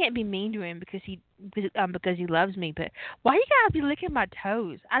 I mean, I can't be mean to him because he loves me, but why you gotta be licking my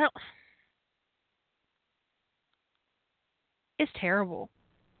toes? I don't. It's terrible.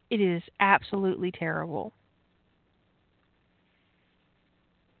 It is absolutely terrible.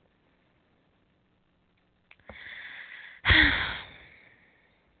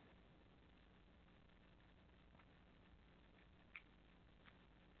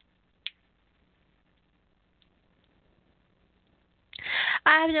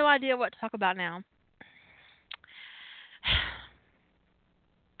 I have no idea what to talk about now.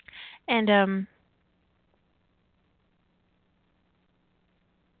 And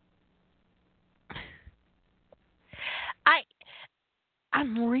I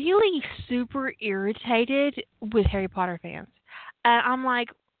I'm really super irritated with Harry Potter fans. And I'm like,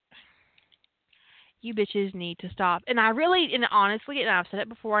 you bitches need to stop. And I really, and honestly, and I've said it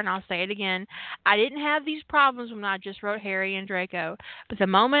before and I'll say it again, I didn't have these problems when I just wrote Harry and Draco. But the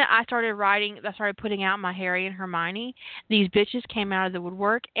moment I started putting out my Harry and Hermione, these bitches came out of the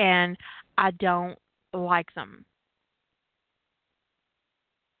woodwork and I don't like them.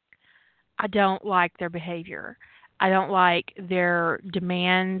 I don't like their behavior. I don't like their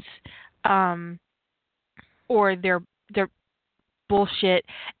demands, um, or their bullshit.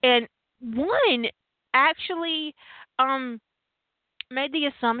 And one actually um made the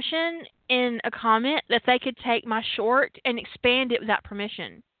assumption in a comment that they could take my short and expand it without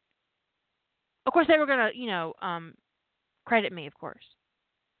permission. Of course, they were gonna, credit me, of course.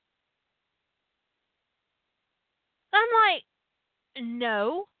 I'm like,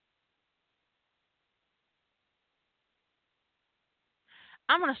 no,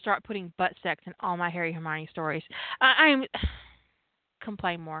 I'm gonna start putting butt sex in all my Harry Hermione stories. I'm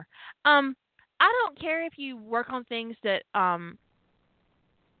complain more. Um, I don't care if you work on things that are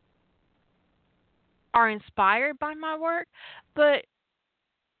inspired by my work, but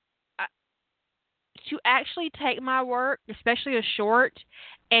uh, to actually take my work, especially a short,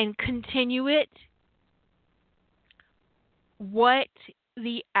 and continue it, what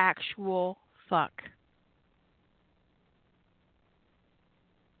the actual fuck?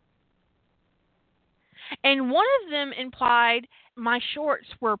 And one of them implied my shorts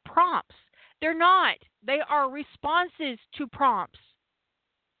were prompts. They're not. They are responses to prompts.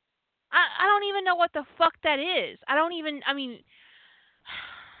 I don't even know what the fuck that is. I mean,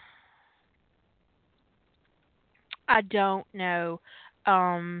 I don't know.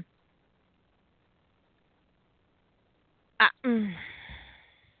 Um, I, mm.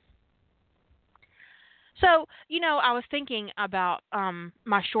 So, I was thinking about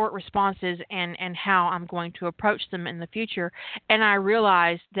my short responses and how I'm going to approach them in the future, and I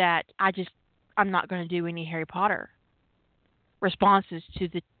realized that I'm not going to do any Harry Potter responses to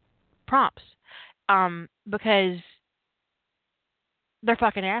the prompts, because they're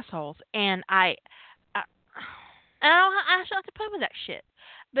fucking assholes, and I, I should have to put up with that shit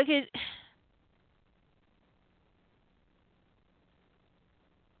because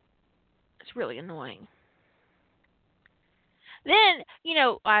it's really annoying. Then,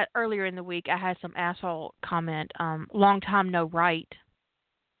 earlier in the week, I had some asshole comment, long time no write.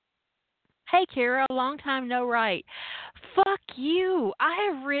 Hey, Kara, long time no write. Fuck you. I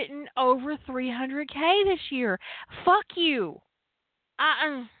have written over 300K this year. Fuck you.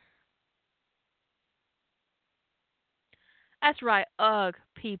 I, that's right. Ugh,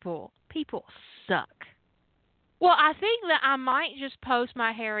 people. People suck. Well, I think that I might just post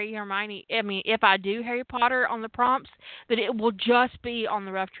my Harry Hermione. I mean, if I do Harry Potter on the prompts, that it will just be on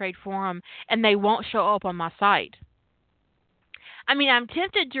the Rough Trade forum, and they won't show up on my site. I mean, I'm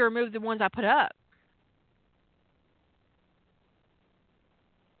tempted to remove the ones I put up.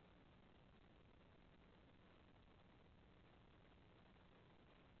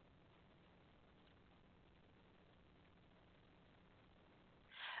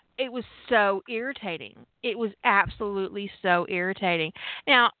 It was so irritating. It was absolutely so irritating.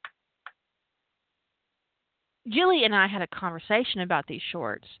 Now, Julie and I had a conversation about these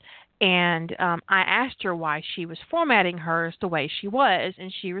shorts, and I asked her why she was formatting hers the way she was,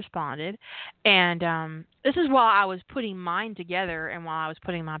 and she responded. And this is while I was putting mine together and while I was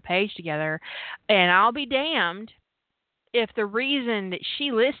putting my page together. And I'll be damned if the reason that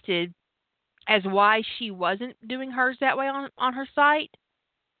she listed as why she wasn't doing hers that way on her site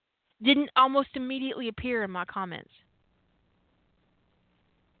didn't almost immediately appear in my comments.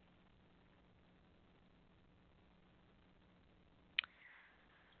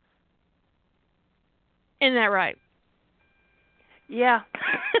 Isn't that right? Yeah.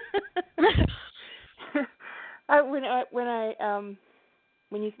 When I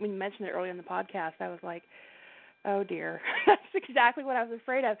when you mentioned it earlier in the podcast, I was like, oh dear, that's exactly what I was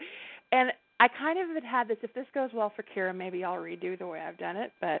afraid of. And I kind of had this. If this goes well for Kira, maybe I'll redo the way I've done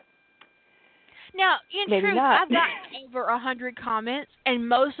it, but. Now, in maybe truth, not. I've gotten over 100 comments, and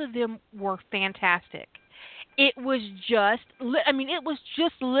most of them were fantastic. It was just, it was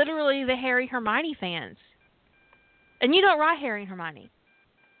just literally the Harry Hermione fans. And you don't write Harry and Hermione.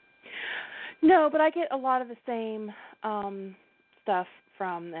 No, but I get a lot of the same stuff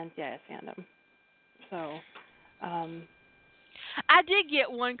from the NCIS fandom. So, I did get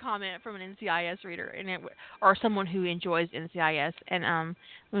one comment from an NCIS reader, or someone who enjoys NCIS, and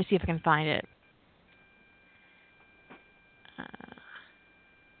let me see if I can find it.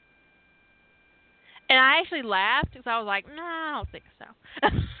 And I actually laughed because I was like, "No, I don't think so."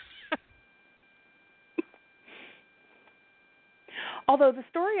 Although the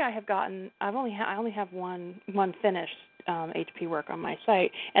story I have gotten, I only have one finished HP work on my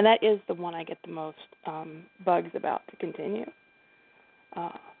site, and that is the one I get the most bugs about to continue.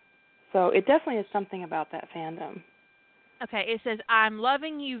 So it definitely is something about that fandom. Okay, it says, I'm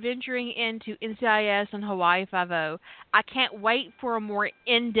loving you venturing into NCIS and Hawaii Five-0. I can't wait for a more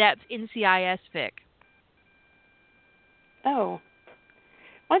in-depth NCIS fic. Oh.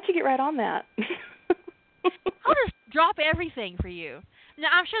 Why don't you get right on that? I'll just drop everything for you. Now,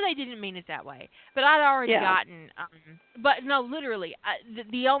 I'm sure they didn't mean it that way, but I'd already gotten, but no, literally,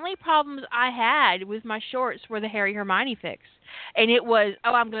 the only problems I had with my shorts were the Harry Hermione fics. And it was,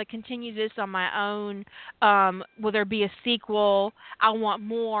 I'm going to continue this on my own. Will there be a sequel? I want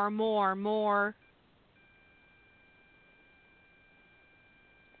more.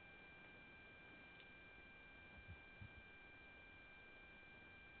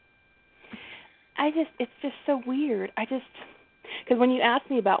 It's just so weird. Because when you ask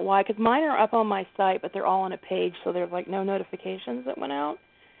me about why, because mine are up on my site, but they're all on a page, so there's like no notifications that went out.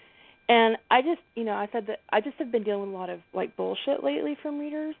 And I said that I just have been dealing with a lot of like bullshit lately from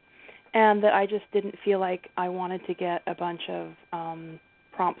readers, and that I just didn't feel like I wanted to get a bunch of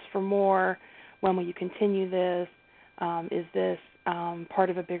prompts for more. When will you continue this? Is this part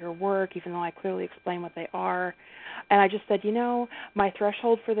of a bigger work, even though I clearly explain what they are? And I just said, my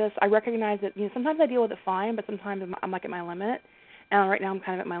threshold for this, I recognize that, sometimes I deal with it fine, but sometimes I'm like at my limit. And right now I'm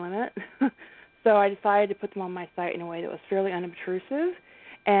kind of at my limit. So I decided to put them on my site in a way that was fairly unobtrusive,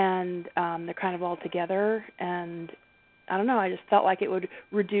 and they're kind of all together. And I don't know, I just felt like it would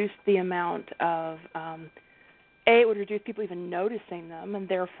reduce the amount of, it would reduce people even noticing them, and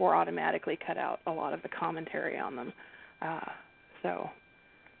therefore automatically cut out a lot of the commentary on them.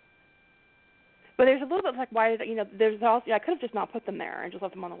 But there's a little bit like, why did there's also, I could have just not put them there and just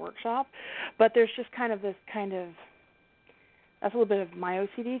left them on the workshop, but there's just kind of this that's a little bit of my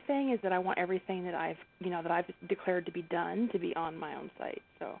OCD thing, is that I want everything that I've declared to be done to be on my own site.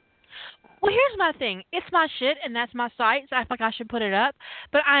 So. Well, here's my thing. It's my shit, and that's my site, so I feel like I should put it up.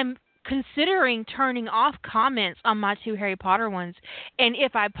 But I'm considering turning off comments on my 2 Harry Potter ones, and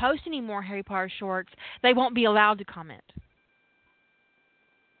if I post any more Harry Potter shorts, they won't be allowed to comment.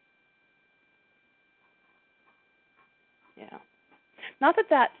 Yeah. Not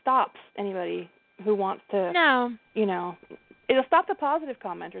that stops anybody who wants to. No. It'll stop the positive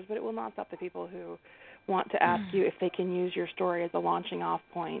commenters, but it will not stop the people who want to ask you if they can use your story as a launching off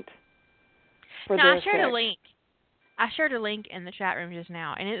point for their I shared a link in the chat room just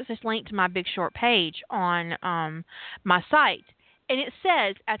now, and it's just linked to my Big Short page on my site. And it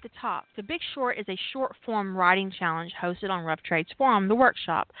says at the top, the Big Short is a short-form writing challenge hosted on Rough Trades Forum, the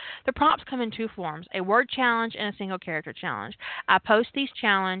workshop. The prompts come in 2 forms, a word challenge and a single character challenge. I post these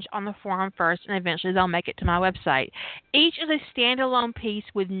challenges on the forum first, and eventually they'll make it to my website. Each is a standalone piece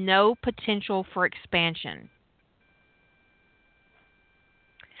with no potential for expansion.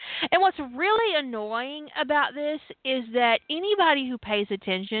 And what's really annoying about this is that anybody who pays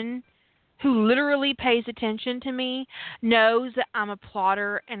attention, who literally pays attention to me, knows that I'm a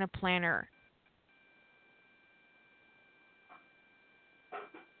plotter and a planner.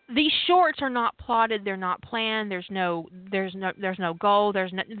 These shorts are not plotted, they're not planned, there's no goal,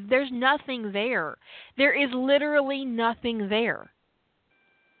 there's nothing there. There is literally nothing there.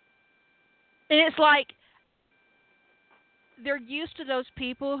 And it's like they're used to those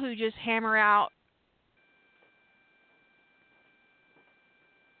people who just hammer out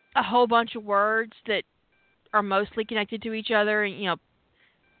a whole bunch of words that are mostly connected to each other, and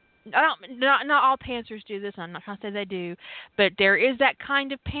not all pantsers do this. I'm not trying to say they do, but there is that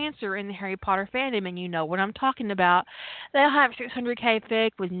kind of pantser in the Harry Potter fandom, and you know what I'm talking about. They'll have 600k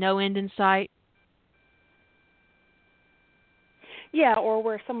fic with no end in sight. Yeah, or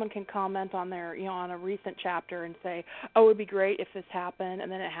where someone can comment on their, on a recent chapter and say, "Oh, it would be great if this happened,"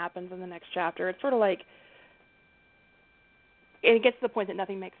 and then it happens in the next chapter. It's sort of like, and it gets to the point that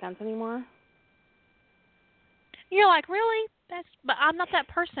nothing makes sense anymore. You're like, really? But I'm not that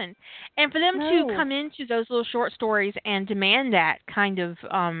person. And for them to No. come into those little short stories and demand that kind of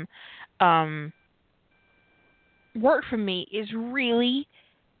um, work from me is really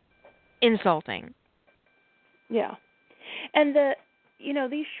insulting. Yeah. And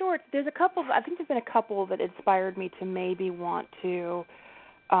these shorts, there's a couple, I think there's been a couple that inspired me to maybe want to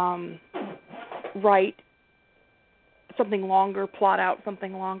write something longer, plot out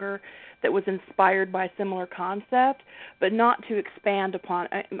something longer that was inspired by a similar concept, but not to expand upon.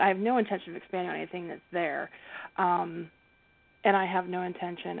 I have no intention of expanding on anything that's there, and I have no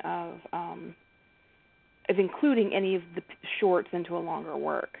intention of including any of the shorts into a longer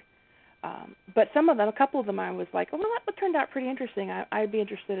work. But some of them, a couple of them, I was like, oh, well, that turned out pretty interesting. I'd be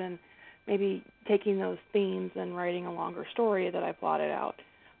interested in maybe taking those themes and writing a longer story that I plotted out.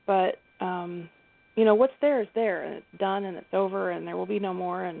 But what's there is there, and it's done, and it's over, and there will be no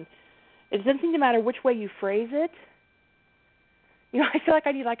more. And it doesn't seem to matter which way you phrase it. I feel like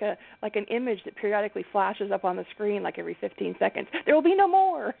I need like an image that periodically flashes up on the screen like every 15 seconds. There will be no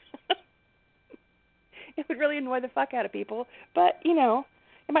more. It would really annoy the fuck out of people, but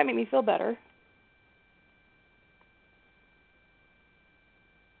it might make me feel better.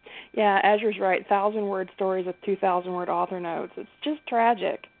 Yeah, Azure's right. 1,000-word stories with 2,000-word author notes. It's just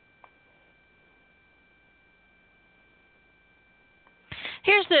tragic.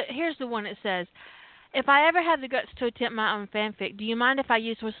 Here's the one that says, if I ever have the guts to attempt my own fanfic, do you mind if I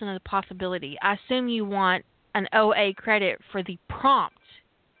use this as a possibility? I assume you want an OA credit for the prompt,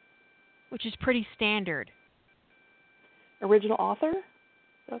 which is pretty standard. Original author? Is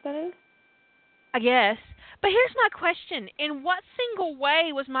that what that is? I guess. But here's my question. In what single way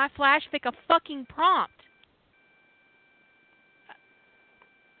was my flash fic a fucking prompt?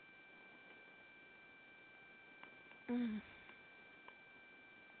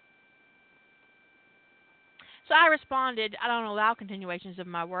 So I responded, I don't allow continuations of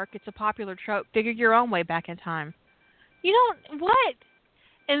my work. It's a popular trope. Figure your own way back in time. You don't, what?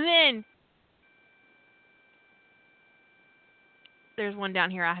 And then, there's one down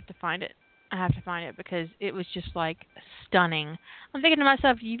here. I have to find it because it was just like stunning. I'm thinking to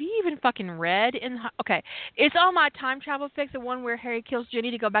myself, have you even fucking read okay, it's on my time travel fic, the one where Harry kills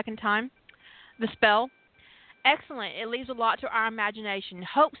Ginny to go back in time. The spell. Excellent. It leaves a lot to our imagination.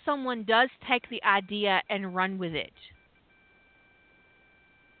 Hope someone does take the idea and run with it.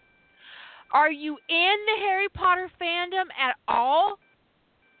 Are you in the Harry Potter fandom at all?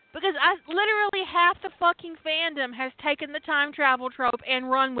 Because literally half the fucking fandom has taken the time travel trope and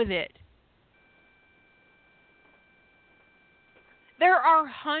run with it. There are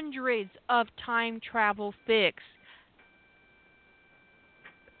hundreds of time travel fics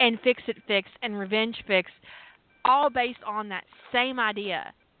and fix-it fics and revenge fics, all based on that same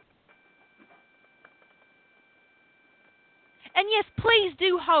idea. And yes, please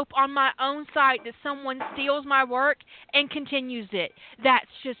do hope on my own site that someone steals my work and continues it. That's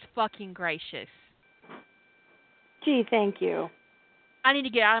just fucking gracious. Gee, thank you. I need to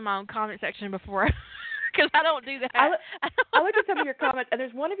get out of my own comment section before, because I don't do that. I looked at some of your comments, and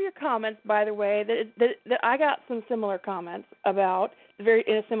there's one of your comments, by the way, that I got some similar comments about, very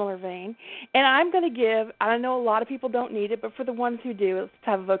in a similar vein. And I'm going to give, I know a lot of people don't need it, but for the ones who do, let's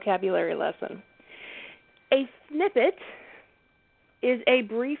have a vocabulary lesson. A snippet is a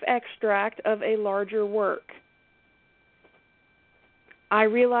brief extract of a larger work. I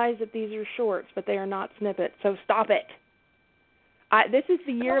realize that these are shorts, but they are not snippets, so stop it. This is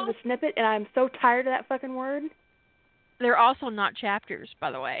the year of the snippet, and I'm so tired of that fucking word. They're also not chapters,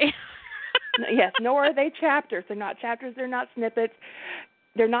 by the way. Yes, nor are they chapters. They're not chapters. They're not snippets.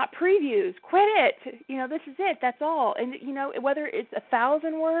 They're not previews. Quit it. This is it. That's all. And, whether it's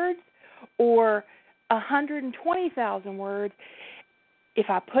 1,000 words or 120,000 words, if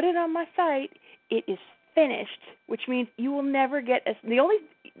I put it on my site, it is finished, which means you will never get the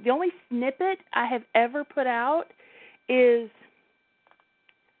only snippet I have ever put out is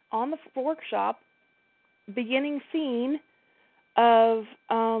on the workshop beginning scene of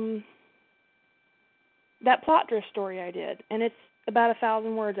that plot drift story I did, and it's about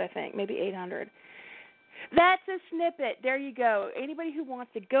 1,000 words, I think, maybe 800. That's a snippet. There you go. Anybody who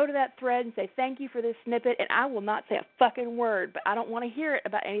wants to go to that thread and say thank you for this snippet, and I will not say a fucking word, but I don't want to hear it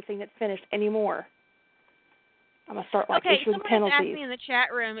about anything that's finished anymore. I'm going to start issuing penalties. Okay, someone asked me in the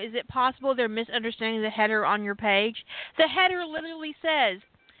chat room, is it possible they're misunderstanding the header on your page? The header literally says,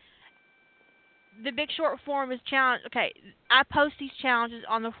 the Big Short forum is challenge. Okay, I post these challenges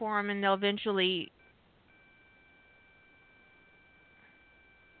on the forum, and they'll eventually.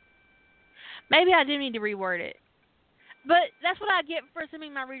 Maybe I do need to reword it, but that's what I get for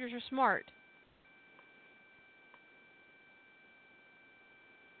assuming my readers are smart.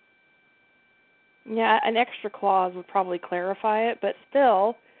 Yeah, an extra clause would probably clarify it, but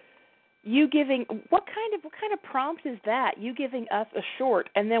still, you giving what kind of prompt is that? You giving us a short,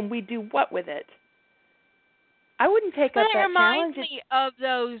 and then we do what with it? I wouldn't take But up it that reminds challenge. me of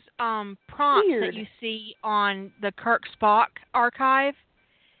those prompts that Weird. you see on the Kirk Spock archive,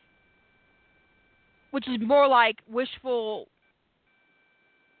 which is more like wishful,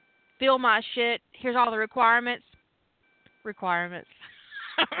 fill my shit, here's all the requirements. Requirements.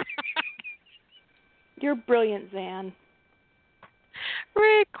 You're brilliant, Zan.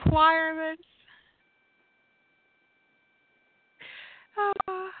 Requirements.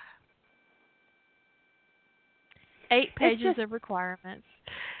 Uh, 8 pages of requirements.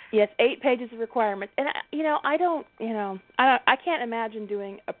 Yes, 8 pages of requirements, and I can't imagine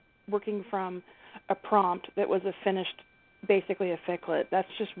working from a prompt that was a finished, basically a ficlet. That's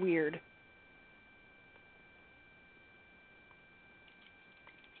just weird.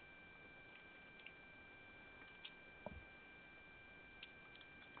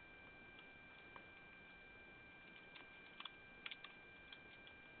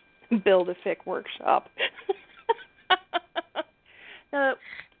 Build a fic workshop. No,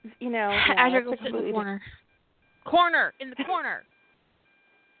 Azure, that's go sit in the corner. Corner in the corner.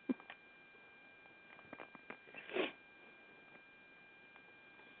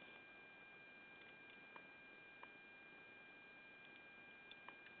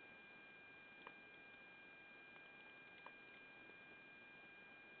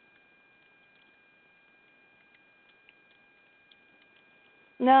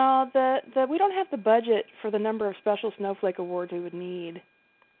 No, we don't have the budget for the number of special Snowflake awards we would need.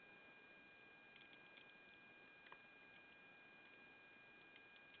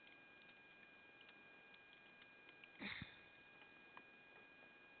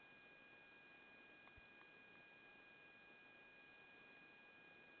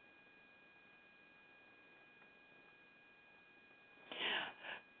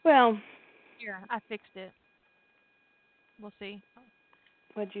 Well, Here, I fixed it. We'll see.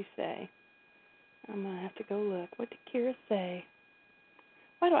 what'd you say? I'm gonna have to go look. What did Kira say?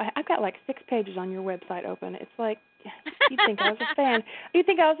 Why do I've got like 6 pages on your website open. It's like you'd think I was a fan. You'd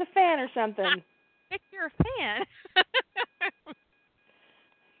think I was a fan or something. If you're a fan.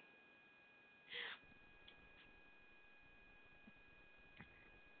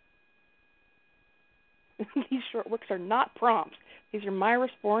 These short works are not prompts. These are my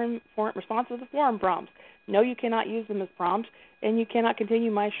responses to the forum prompts. No, you cannot use them as prompts, and you cannot continue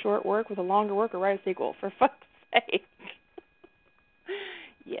my short work with a longer work or write a sequel. For fuck's sake.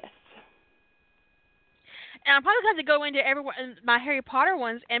 Yes. And I'm probably going to go into my Harry Potter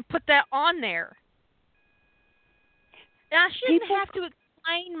ones and put that on there. And I shouldn't have to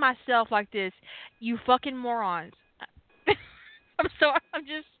explain myself like this, you fucking morons. I'm sorry. I'm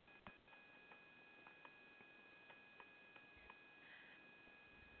just.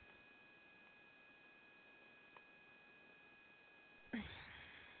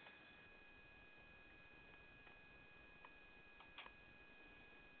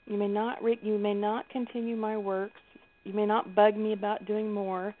 You may not continue my works. You may not bug me about doing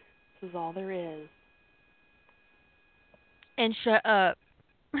more. This is all there is. And shut up.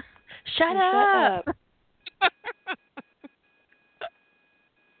 Shut up.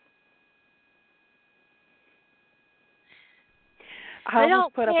 I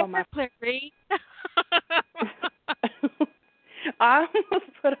almost put up on my Clary. I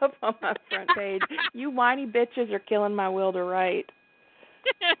almost put up on my front page. You whiny bitches are killing my will to write.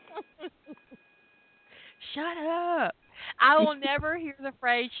 Shut up. I will never hear the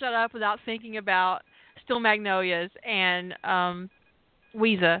phrase shut up without thinking about Still Magnolias and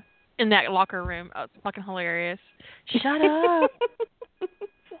Weezer in that locker room. Oh, it's fucking hilarious. Shut up. Shut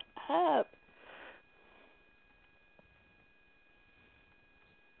up.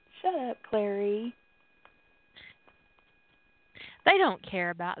 Shut up, Clary. They don't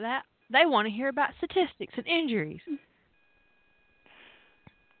care about that. They want to hear about statistics and injuries.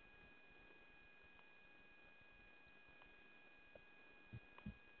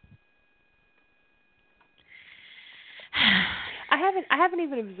 I haven't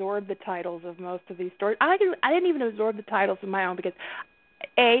even absorbed the titles of most of these stories. I didn't even absorb the titles of my own because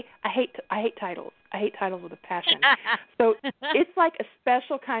I hate titles. I hate titles with a passion. So it's like a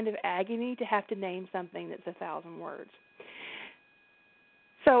special kind of agony to have to name something that's 1,000 words.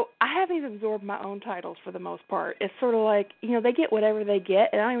 So I haven't even absorbed my own titles for the most part. It's sort of like, they get whatever they get,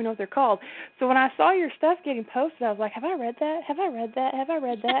 and I don't even know what they're called. So when I saw your stuff getting posted, I was like, have I read that? Have I read that? Have I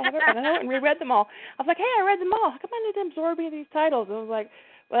read that? And I went and reread them all. I was like, hey, I read them all. How come I didn't absorb any of these titles? And I was like,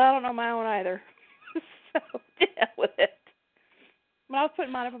 well, I don't know my own either. So deal with it. When I was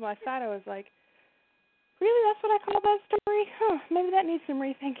putting mine up on my site, I was like, really? That's what I call that story? Huh, maybe that needs some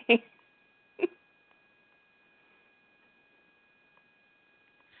rethinking.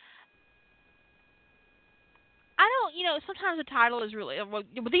 I don't, sometimes the title is really,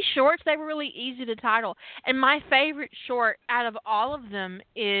 with these shorts, they were really easy to title. And my favorite short out of all of them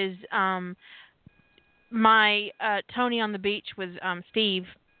is my Tony on the Beach with Steve,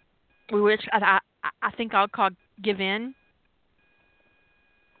 which I think I'll call Give In.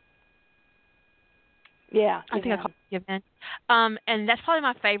 Yeah, I think I call it Give In. And that's probably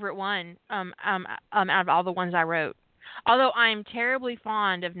my favorite one out of all the ones I wrote. Although I'm terribly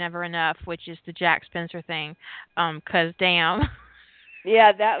fond of Never Enough, which is the Jack Spencer thing, 'cause damn.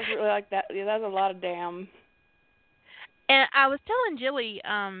 Yeah, that was really like that. Yeah, that was a lot of damn. And I was telling Jilly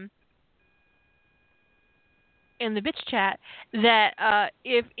in the bitch chat that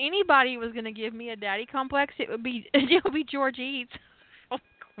if anybody was going to give me a daddy complex, it would be George Eads.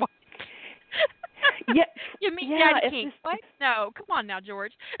 What? Yeah, You mean yeah, Daddy King? What? No, come on now,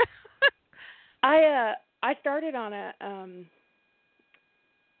 George. I started on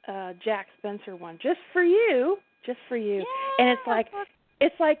a Jack Spencer one just for you, Yeah. and it's like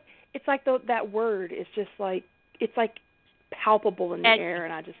that word is just like it's like palpable in the air,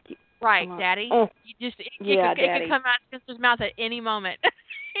 and I just keep right, Daddy. Oh, It Daddy. could come out of Spencer's mouth at any moment. At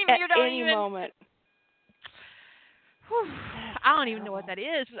any moment. I don't even know what that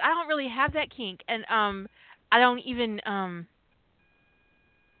is. I don't really have that kink, and I don't even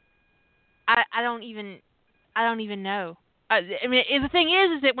I don't even know. I mean, the thing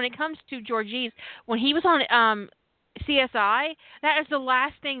is that when it comes to Georgie's, when he was on CSI, that is the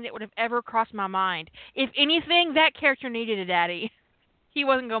last thing that would have ever crossed my mind. If anything, that character needed a daddy. He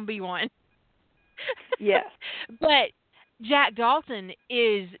wasn't going to be one. Yes. But Jack Dalton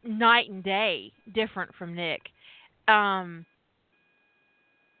is night and day different from Nick. And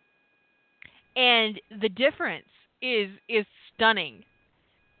the difference is stunning.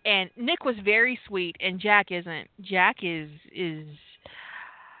 And Nick was very sweet, and Jack isn't. Jack is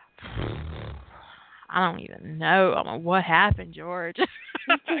I don't even know. I don't know what happened, George.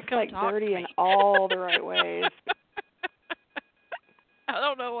 He's just like dirty in all the right ways. I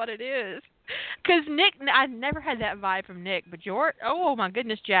don't know what it is. Because Nick, I never had that vibe from Nick, but George, oh my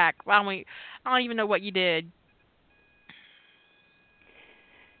goodness, Jack, I don't even know what you did.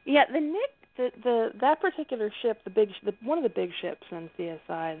 Yeah, the Nick, that particular ship, one of the big ships in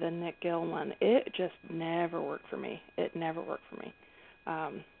CSI, the Nick Gill one, it just never worked for me. It never worked for me.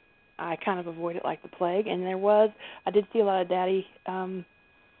 I kind of avoid it like the plague, and I did see a lot of daddy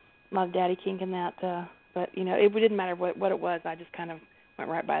kink in that, but it didn't matter what it was. I just kind of went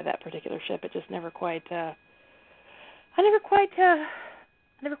right by that particular ship. It just never quite. I never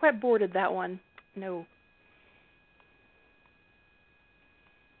quite boarded that one. No.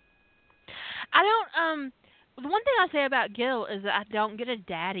 I don't. The one thing I say about Gil is that I don't get a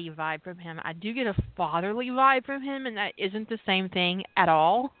daddy vibe from him. I do get a fatherly vibe from him, and that isn't the same thing at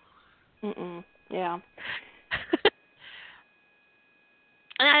all. Yeah.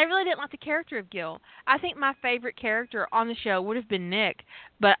 And I really didn't like the character of Gil. I think my favorite character on the show would have been Nick,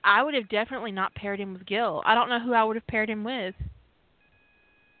 but I would have definitely not paired him with Gil. I don't know who I would have paired him with.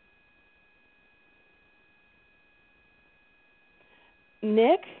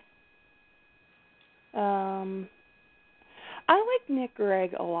 Nick? I like Nick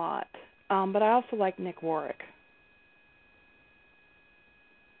Gregg a lot, but I also like Nick Warwick.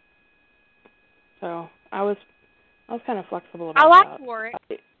 So I was kind of flexible about that. I like Warwick.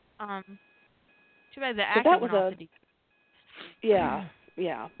 Too bad the actor went off the deep. Yeah,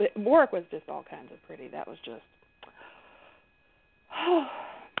 yeah. But Warwick was just all kinds of pretty. That was just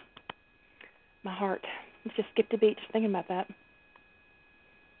my heart. Let's just skip the beat just thinking about that.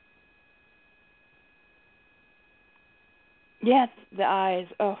 Yes, the eyes.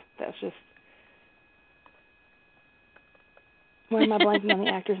 Oh, that's just. Why am I blanking on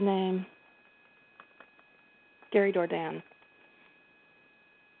the actor's name? Gary Dourdan.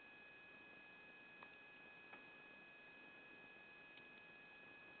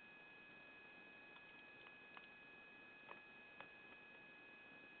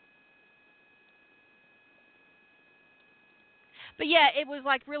 But yeah, it was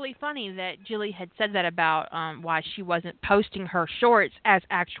like really funny that Jilly had said that about why she wasn't posting her shorts as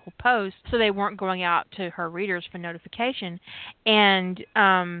actual posts, so they weren't going out to her readers for notification. And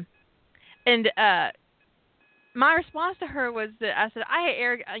my response to her was that I said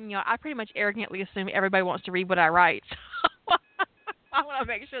I pretty much arrogantly assume everybody wants to read what I write. So I want to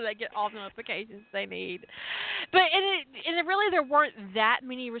make sure they get all the notifications they need. But really there weren't that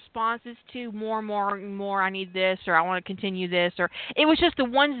many responses to more. I need this, or I want to continue this, or it was just the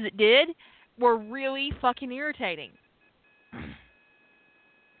ones that did were really fucking irritating.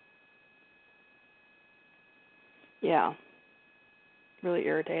 Yeah, really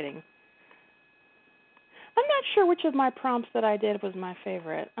irritating. I'm not sure which of my prompts that I did was my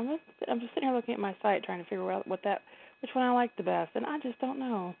favorite. I'm just sitting here looking at my site trying to figure out which one I liked the best, and I just don't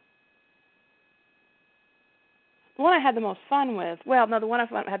know. The one I had the most fun with, well, no, the one I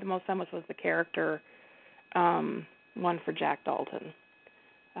had the most fun with was the character one for Jack Dalton.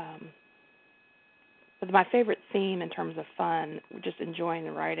 But my favorite theme in terms of fun, just enjoying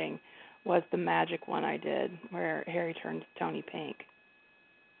the writing, was the magic one I did where Harry turns Tony pink.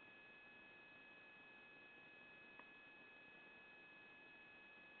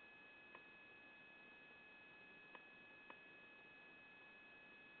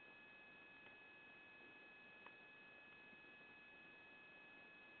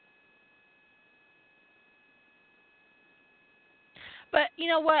 But you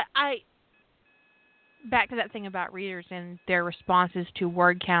know what? Back to that thing about readers and their responses to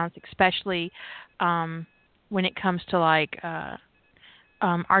word counts, especially when it comes to like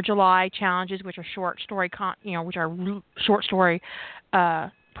our July challenges, which are short story, short story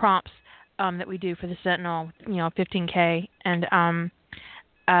prompts that we do for the Sentinel, 15K, and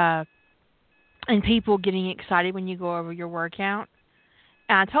people getting excited when you go over your word count.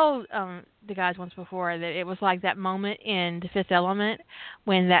 And I told the guys once before that it was like that moment in The Fifth Element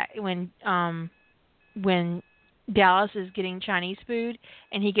when Dallas is getting Chinese food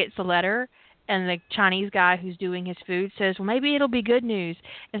and he gets a letter and the Chinese guy who's doing his food says, well, maybe it'll be good news.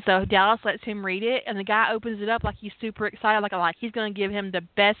 And so Dallas lets him read it, and the guy opens it up like he's super excited, like he's going to give him the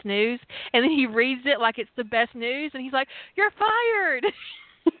best news. And then he reads it like it's the best news, and he's like, you're fired.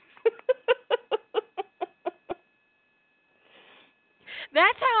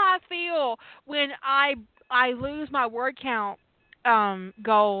 That's how I feel when I lose my word count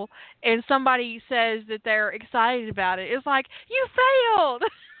goal and somebody says that they're excited about it. It's like, you failed.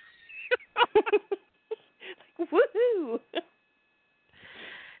 Like, woohoo!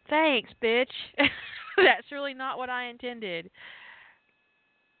 Thanks, bitch. That's really not what I intended.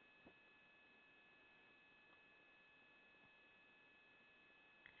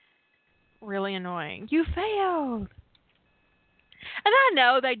 Really annoying. You failed. And I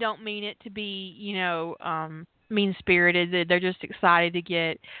know they don't mean it to be, mean-spirited. They're just excited to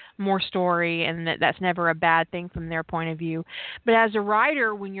get more story, and that's never a bad thing from their point of view. But as a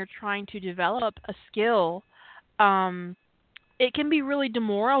writer, when you're trying to develop a skill, it can be really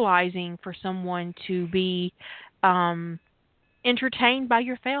demoralizing for someone to be entertained by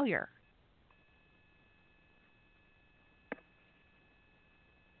your failure.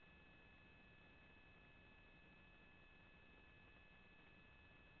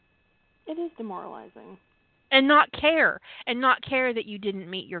 It is demoralizing. And not care that you didn't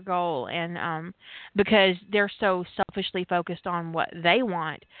meet your goal, and because they're so selfishly focused on what they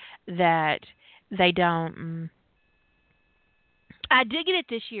want that they don't. I did get it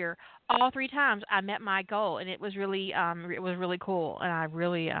this year. All 3 times I met my goal, and it was really cool, and I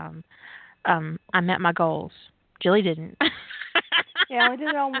really I met my goals. Jilly didn't. Yeah, I only did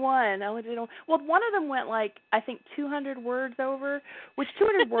it on one. Well, one of them went I think 200 words over, which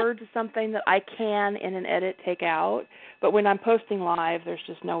 200 words is something that I can in an edit take out, but when I'm posting live, there's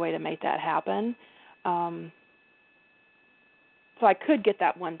just no way to make that happen. So I could get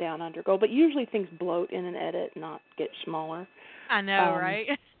that one down under goal, but usually things bloat in an edit, not get smaller. I know,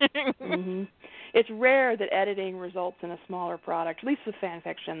 right? Mm-hmm. It's rare that editing results in a smaller product, at least with fan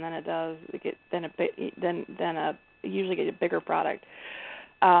fiction, than it does usually get a bigger product.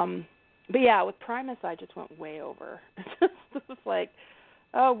 But yeah, with Primus, I just went way over. It's just like,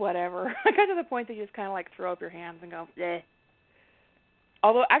 oh, whatever. I got to the point that you just kind of throw up your hands and go, eh.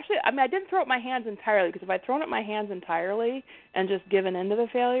 Although, actually, I didn't throw up my hands entirely, because if I'd thrown up my hands entirely and just given in to the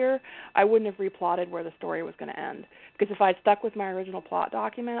failure, I wouldn't have replotted where the story was going to end. Because if I'd stuck with my original plot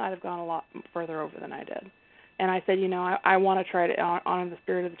document, I'd have gone a lot further over than I did. And I said, I want to try to honor the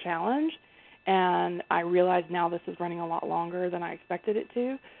spirit of the challenge, and I realize now this is running a lot longer than I expected it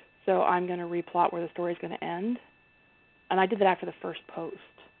to, so I'm going to replot where the story's going to end. And I did that after the first post,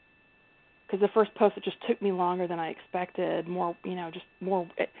 because the first post, it just took me longer than I expected. More, just more.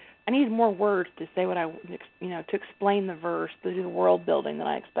 I needed more words to say what to explain the verse, to do the world building than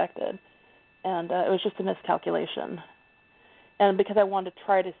I expected, and it was just a miscalculation. And because I wanted to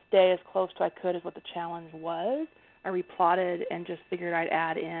try to stay as close to I could as what the challenge was, I replotted and just figured I'd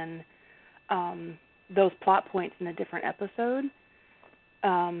add in those plot points in a different episode,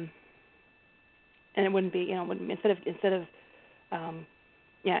 and it wouldn't be, instead of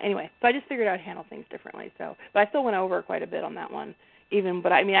anyway. So I just figured I'd handle things differently. So, but I still went over quite a bit on that one,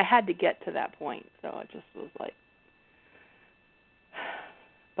 but I had to get to that point. So it just was like,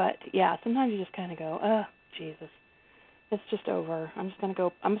 but yeah, sometimes you just kind of go, oh, Jesus, it's just over. I'm just gonna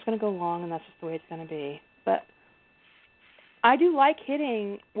go long, and that's just the way it's gonna be. But I do like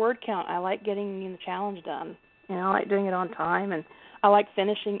hitting word count. I like getting the challenge done. I like doing it on time, and I like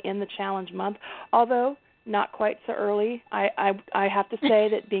finishing in the challenge month. Although not quite so early. I have to say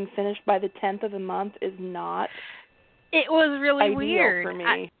that being finished by the 10th of the month is not. It was really weird for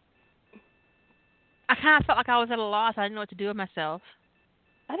me. I kind of felt like I was at a loss. I didn't know what to do with myself.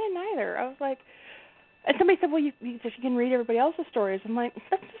 I didn't either. I was like, and somebody said, "Well, you can read everybody else's stories." I'm like,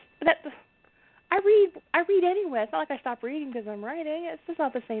 I read anyway. It's not like I stop reading because I'm writing. It's just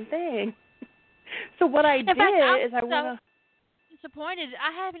not the same thing. So what I did is I want to. Disappointed.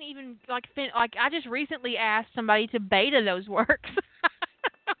 I haven't even I just recently asked somebody to beta those works.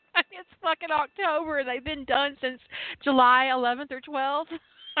 It's fucking October. They've been done since July 11th or 12th.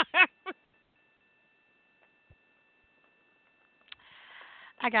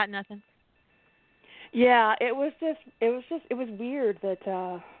 I got nothing. Yeah, it was weird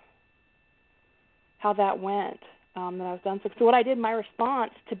that how that went. That I was done. So what I did, my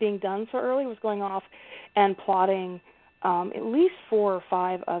response to being done so early was going off and plotting at least 4 or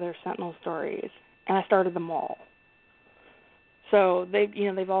 5 other Sentinel stories, and I started them all. So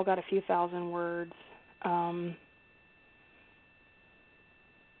they've all got a few thousand words,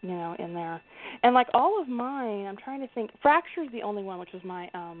 in there. And like all of mine, I'm trying to think. Fracture's the only one, which was my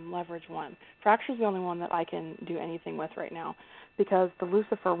leverage one. Fracture's the only one that I can do anything with right now, because the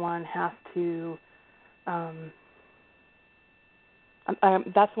Lucifer one has to.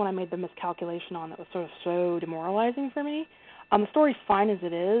 That's when I made the miscalculation on that was sort of so demoralizing for me. The story's fine as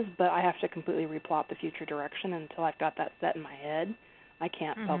it is, but I have to completely replot the future direction until I've got that set in my head. I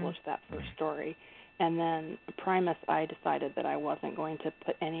can't publish that first story. And then Primus, I decided that I wasn't going to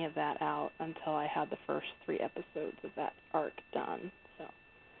put any of that out until I had the first 3 episodes of that arc done. So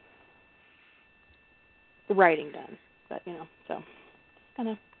the writing done, but so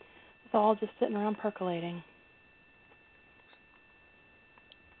it's all just sitting around percolating.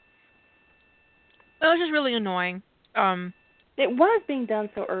 It was just really annoying. It was being done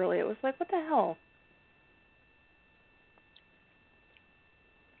so early. It was like, what the hell?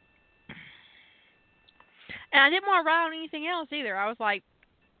 And I didn't want to write on anything else either. I was like,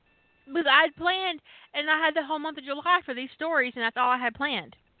 because I had planned, and I had the whole month of July for these stories, and that's all I had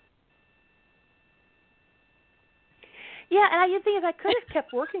planned. Yeah, and the thing is, I could have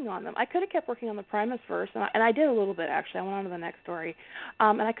kept working on them. I could have kept working on the Primus verse, and I did a little bit, actually. I went on to the next story.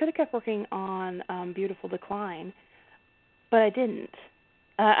 And I could have kept working on Beautiful Decline, but I didn't.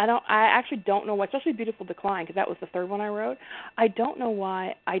 I actually don't know why, especially Beautiful Decline, because that was the third one I wrote. I don't know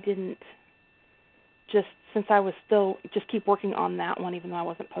why I didn't since I was still, keep working on that one, even though I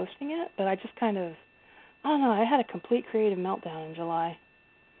wasn't posting it. But I just kind of, I don't know, I had a complete creative meltdown in July.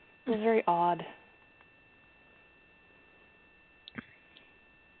 It was very odd.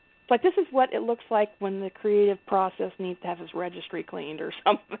 Like, this is what it looks like when the creative process needs to have its registry cleaned or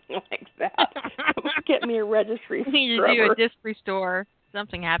something like that. Get me a registry scrubber. You need to do a disc restore.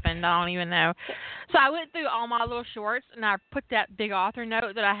 Something happened. I don't even know. So I went through all my little shorts, and I put that big author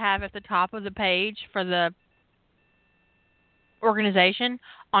note that I have at the top of the page for the organization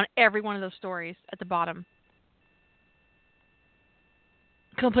on every one of those stories at the bottom.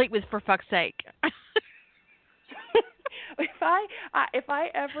 Complete with "for fuck's sake." If I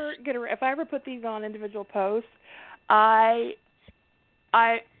ever put these on individual posts, I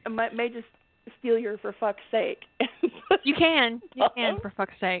may just steal your "for fuck's sake." You can for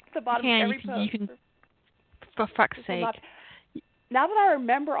fuck's sake. The bottom of every post. You can for fuck's sake. Now that I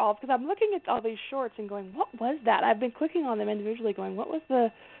remember all, because I'm looking at all these shorts and going, what was that? I've been clicking on them individually, going, what was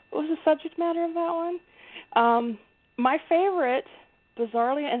the subject matter of that one? My favorite,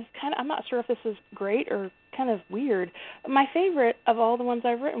 bizarrely, and I'm not sure if this is great or kind of weird, but my favorite of all the ones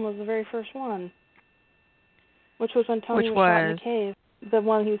I've written was the very first one, which was when Tony was shot in the cave. The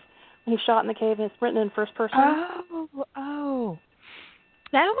one when he's shot in the cave, and it's written in first person. Oh.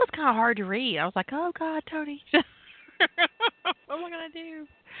 That was kind of hard to read. I was like, oh, God, Tony. What am I going to do?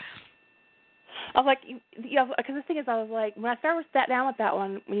 I was like, because the thing is, I was like, when I sat down with that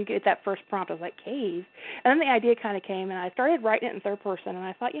one, when you get that first prompt, I was like, cave. And then the idea kind of came, and I started writing it in third person, and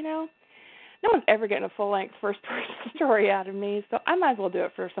I thought, no one's ever getting a full-length first-person story out of me, so I might as well do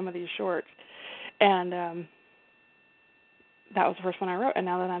it for some of these shorts. And that was the first one I wrote, and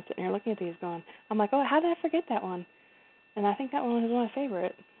now that I'm sitting here looking at these going, I'm like, oh, how did I forget that one? And I think that one was my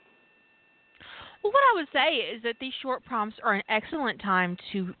favorite. Well, what I would say is that these short prompts are an excellent time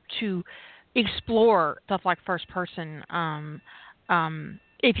to explore stuff like first person.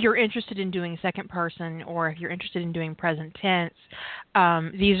 If you're interested in doing second person, or if you're interested in doing present tense,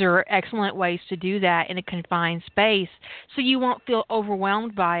 these are excellent ways to do that in a confined space, so you won't feel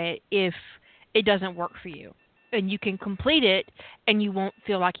overwhelmed by it if it doesn't work for you, and you can complete it, and you won't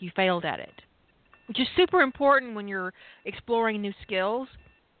feel like you failed at it, which is super important when you're exploring new skills.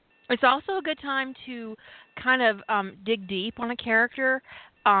 It's also a good time to kind of dig deep on a character,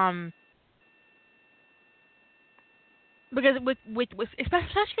 because with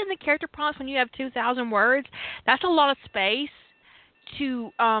especially in the character prompts, when you have 2,000 words, that's a lot of space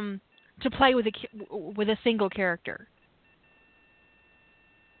to play with a single character,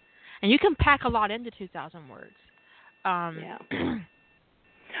 and you can pack a lot into 2,000 words. Yeah.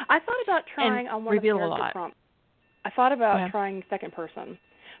 I thought about trying on one of the character prompts. I thought about trying second person.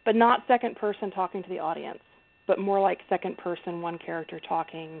 But not second person talking to the audience, but more like second person, one character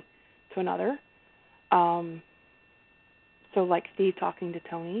talking to another. So like Steve talking to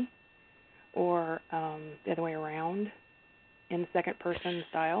Tony, or the other way around in the second person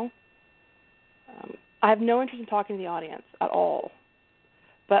style. I have no interest in talking to the audience at all.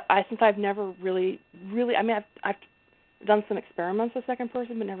 But since I've never really, I mean, I've done some experiments with second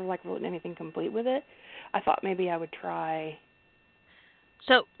person, but never like written anything complete with it. I thought maybe I would try.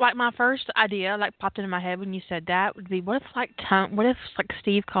 So, like, my first idea, like, popped into my head when you said that would be, what if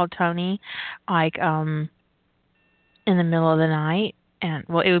Steve called Tony, like, in the middle of the night, and,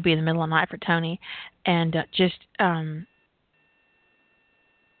 well, it would be in the middle of the night for Tony, and just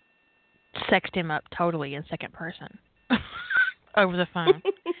sexed him up totally in second person over the phone.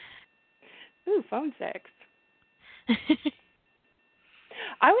 Ooh, phone sex.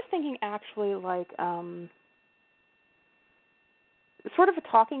 I was thinking actually like sort of a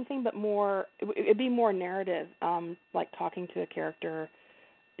talking thing, but more, it'd be more narrative, like talking to a character.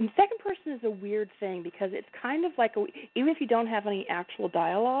 And second person is a weird thing because it's kind of like, even if you don't have any actual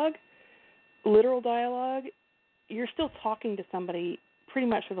dialogue, literal dialogue, you're still talking to somebody pretty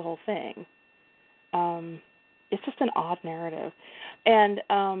much for the whole thing. It's just an odd narrative. And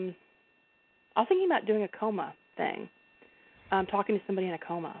I was thinking about doing a coma thing, talking to somebody in a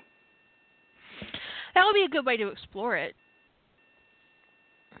coma. That would be a good way to explore it.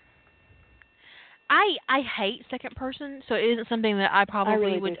 I hate second person, so it isn't something that I probably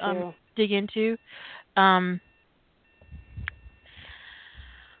really would do dig into. I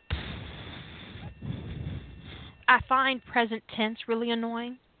find present tense really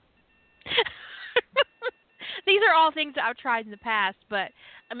annoying. These are all things that I've tried in the past, but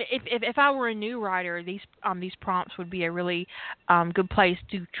I mean, if I were a new writer, these prompts would be a really good place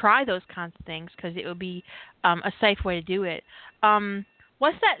to try those kinds of things, because it would be a safe way to do it.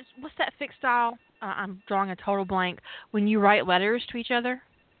 What's that fixed style? I'm drawing a total blank. When you write letters to each other,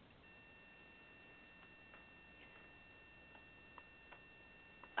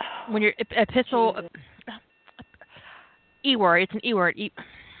 when you're epistle, E-word. It's an E-word.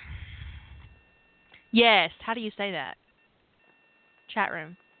 Yes. How do you say that? Chat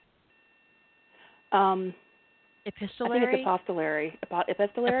room. Epistolary? I think it's epistolary.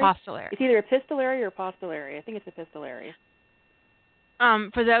 Epistolary? Epistolary. It's either epistolary or epistolary. I think it's epistolary.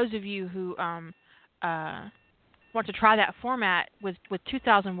 For those of you who want to try that format with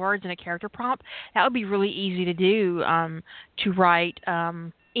 2,000 words in a character prompt, that would be really easy to do, to write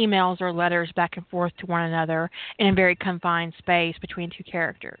emails or letters back and forth to one another in a very confined space between two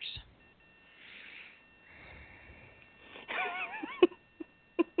characters.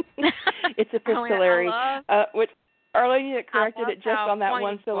 It's epistolary, which Arlene corrected it just on that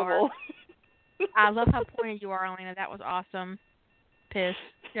one syllable. I love how pointed you are, Elena. That was awesome. Piss.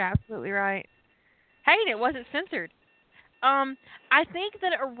 You're absolutely right. Hey, and it wasn't censored. I think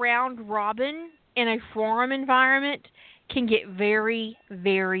that a round robin in a forum environment can get very,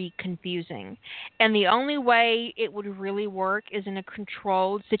 very confusing. And the only way it would really work is in a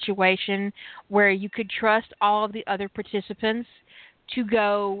controlled situation where you could trust all of the other participants to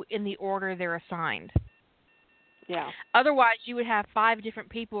go in the order they're assigned. Yeah. Otherwise, you would have 5 different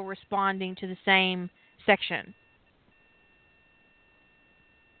people responding to the same section.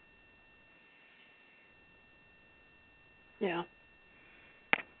 Yeah.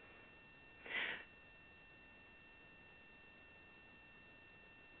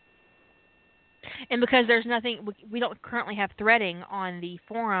 And because there's nothing, we don't currently have threading on the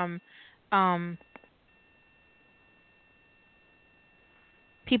forum. Um,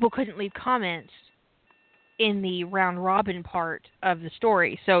 People couldn't leave comments in the round robin part of the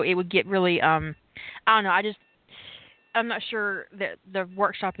story, so it would get really I don't know. I'm not sure that the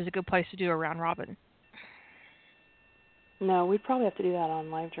workshop is a good place to do a round robin. No, we'd probably have to do that on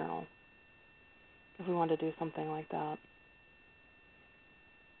LiveJournal if we wanted to do something like that.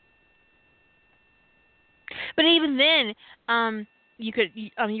 But even then,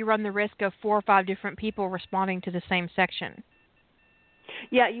 you run the risk of 4 or 5 different people responding to the same section.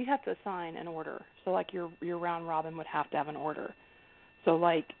 Yeah, you have to assign an order. So like your round robin would have to have an order. So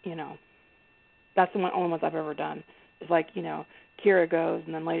like, that's the only ones I've ever done. It's like, Kira goes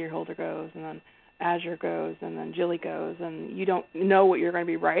and then Lady Holder goes and then Azure goes and then Jilly goes, and you don't know what you're going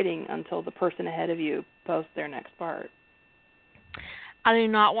to be writing until the person ahead of you posts their next part. I do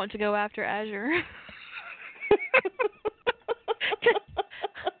not want to go after Azure.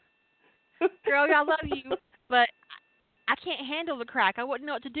 Girl, I love you, but I can't handle the crack. I wouldn't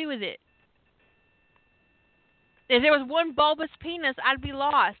know what to do with it. If there was one bulbous penis, I'd be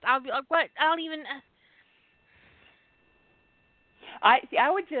lost. I'd be like, what? I don't even. I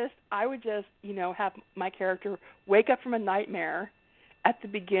would just have my character wake up from a nightmare at the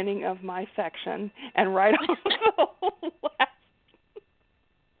beginning of my section and write off the whole last.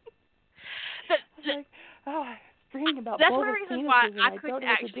 Like, I'm reading about that's one of the reasons why I couldn't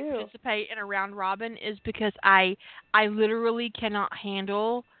actually do. participate in a round robin, is because I literally cannot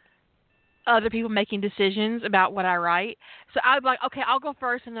handle other people making decisions about what I write. So I would be like, okay, I'll go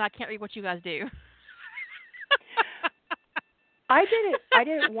first, and then I can't read what you guys do. I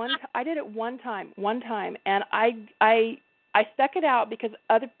did it one time, and I stuck it out because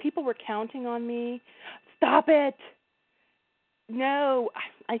other people were counting on me. Stop it! No,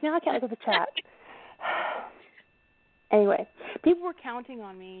 I can't look at the chat. Anyway, people were counting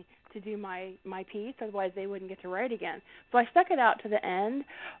on me to do my piece, otherwise they wouldn't get to write again. So I stuck it out to the end,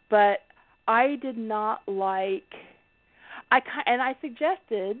 but I did not like. I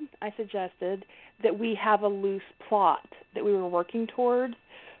suggested that we have a loose plot that we were working towards,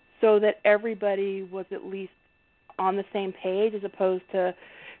 so that everybody was at least on the same page, as opposed to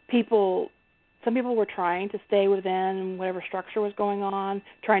some people were trying to stay within whatever structure was going on,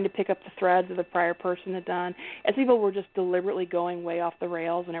 trying to pick up the threads that the prior person had done, and people were just deliberately going way off the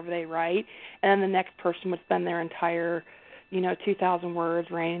rails whenever they write, and then the next person would spend their entire 2,000 words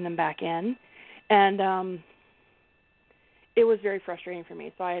reining them back in. And it was very frustrating for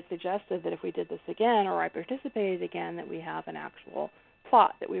me. So I had suggested that if we did this again, or I participated again, that we have an actual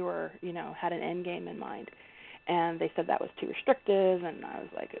plot, that we were, had an end game in mind. And they said that was too restrictive, and I was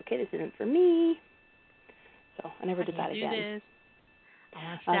like, okay, this isn't for me. So I never did that again.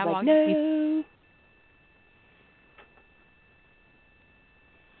 I was like, no.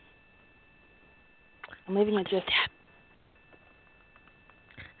 I'm leaving it just.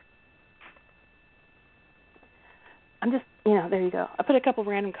 I'm just, there you go. I put a couple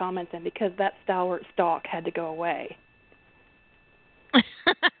random comments in because that stalwart stalk had to go away.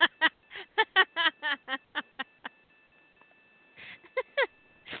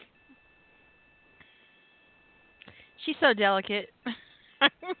 She's so delicate.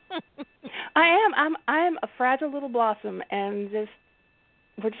 I am a fragile little blossom, and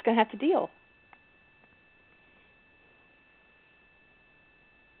we're just gonna have to deal.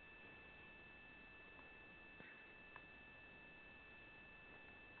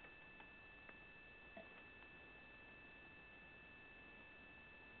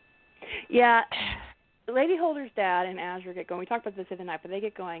 Yeah, Lady Holder's dad and Azure get going. We talked about this the other night, but they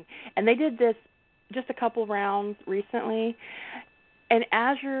get going, and they did this just a couple rounds recently, and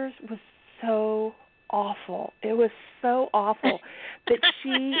Azure's was so awful. It was so awful that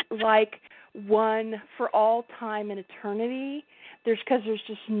she won for all time and eternity. Because there's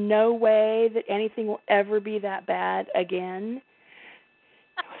just no way that anything will ever be that bad again.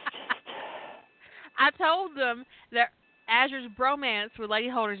 It was just. I told them that Azure's bromance with Lady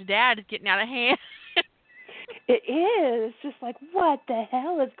Holder's dad is getting out of hand. It is. It's just like, what the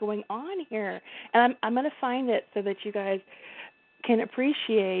hell is going on here? And I'm going to find it so that you guys can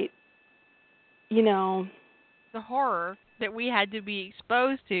appreciate, the horror that we had to be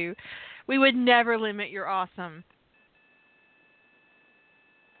exposed to. We would never limit your awesome.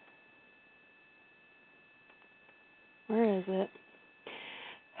 Where is it?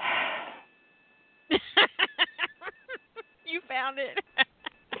 You found it.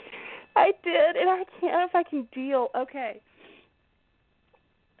 I did, and I can't know if I can deal. Okay.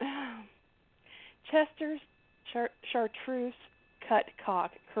 Chester's chartreuse cut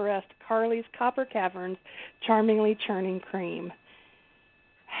cock caressed Carly's copper caverns, charmingly churning cream.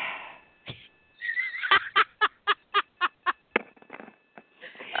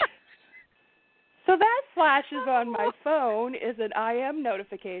 So that flashes on my phone is an IM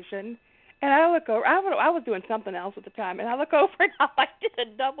notification, and I look over. I was doing something else at the time, and I look over and I did a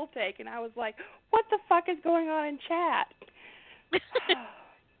double take, and I was like, "What the fuck is going on in chat?"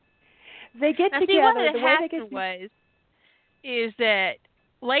 They get now, together. see, what the way they happened is that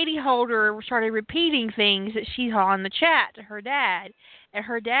Lady Holder started repeating things that she saw in the chat to her dad, and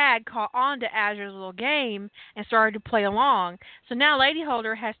her dad caught on to Azure's little game and started to play along. So now Lady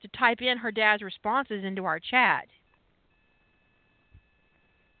Holder has to type in her dad's responses into our chat.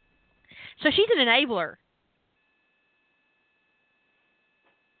 So she's an enabler.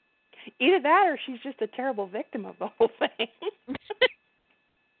 Either that or she's just a terrible victim of the whole thing.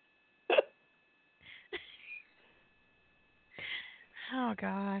 Oh,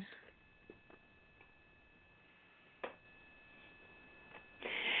 God.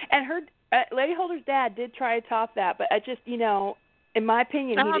 And her Lady Holder's dad did try to top that, but I just, in my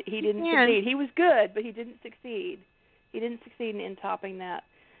opinion, he didn't succeed. He was good, but he didn't succeed. He didn't succeed in topping that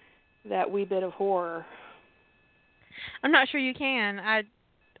wee bit of horror. I'm not sure you can.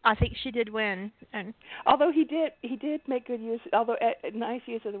 I think she did win. And although he did make good use, nice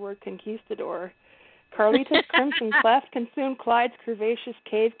use of the word conquistador. Carlita's crimson cleft consumed Clyde's curvaceous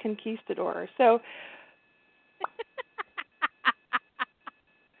cave conquistador. So.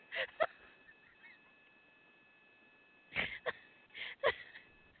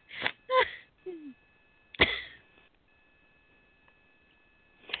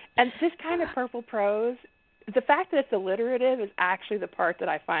 And this kind of purple prose, the fact that it's alliterative is actually the part that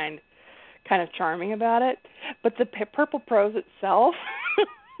I find kind of charming about it. But the purple prose itself,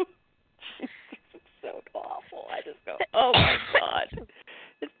 it's so awful. I just go, oh my God.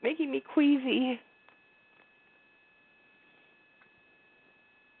 It's making me queasy.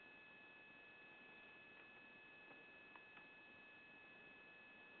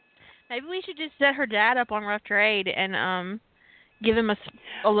 Maybe we should just set her dad up on Rough Trade and give him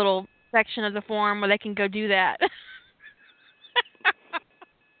a little section of the forum where they can go do that.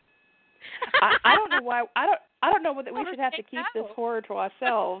 I don't know why. I don't know that we should have to keep this horror to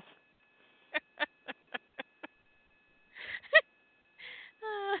ourselves.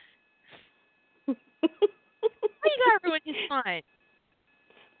 Why you gotta ruin his fun?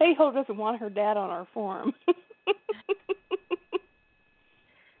 Hey-Ho doesn't want her dad on our forum.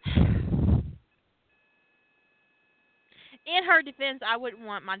 In her defense, I wouldn't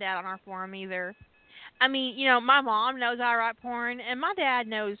want my dad on our forum either. I mean, my mom knows I write porn, and my dad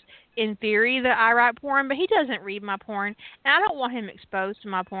knows, in theory, that I write porn, but he doesn't read my porn, and I don't want him exposed to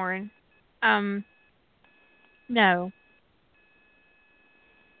my porn. No.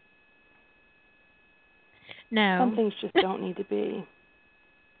 No. Some things just don't need to be.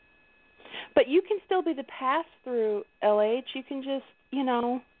 But you can still be the pass-through, LH. You can just, he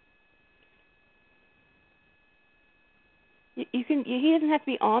doesn't have to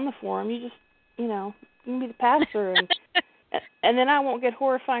be on the forum. You just, you can be the pass-through, and then I won't get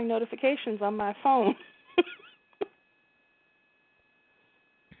horrifying notifications on my phone.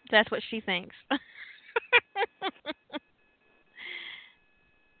 That's what she thinks.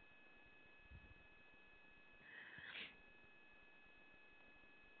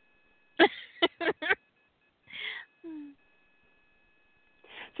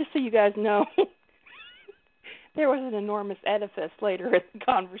 Just so you guys know, there was an enormous edifice later in the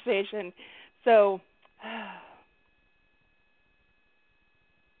conversation. So,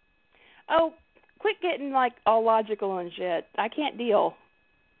 quit getting all logical and shit. I can't deal.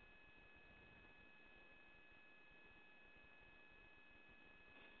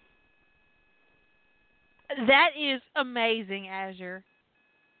 That is amazing, Azure.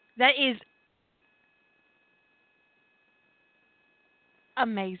 That is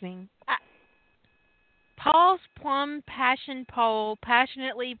amazing. Paul's plum passion pole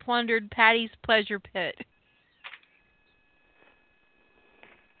passionately plundered Patty's pleasure pit.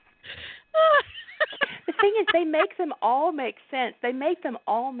 The thing is, they make them all make sense. They make them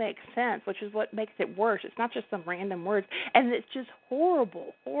all make sense, which is what makes it worse. It's not just some random words. And it's just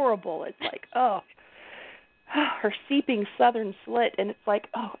horrible, horrible. It's like, her seeping southern slit, and it's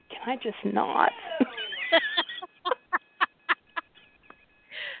like, can I just not?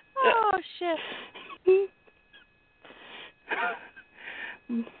 Oh, shit.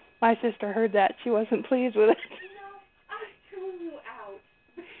 My sister heard that. She wasn't pleased with it. I threw you out.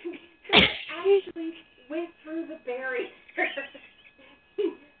 I actually went through the barrier.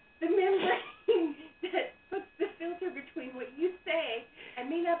 The membrane that puts the filter between what you say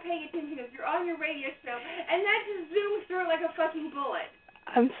not paying attention because you're on your radio show, and that just zooms through like a fucking bullet.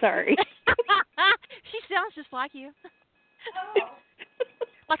 I'm sorry. She sounds just like you. Oh.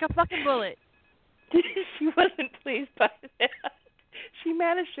 Like a fucking bullet. She wasn't pleased by that. She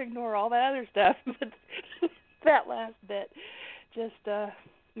managed to ignore all that other stuff, but that last bit just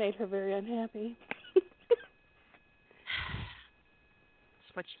made her very unhappy. That's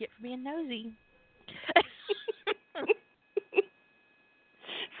what you get for being nosy.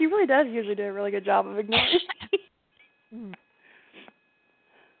 She really does usually do a really good job of ignoring.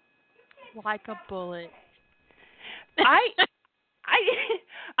 Like a bullet. I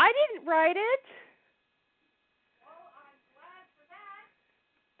didn't write it. Well, I'm glad for that.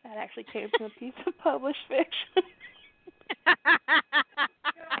 That actually came from a piece of published fiction.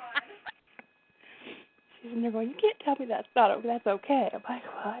 She's in there going, you can't tell me that's okay. I'm like,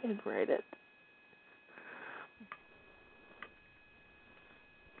 well, I didn't write it.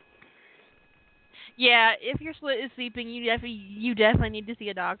 Yeah, if your split is sleeping, you definitely need to see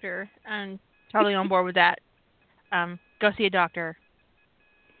a doctor. I'm totally on board with that. Go see a doctor.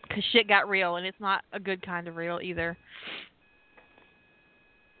 Because shit got real, and it's not a good kind of real either.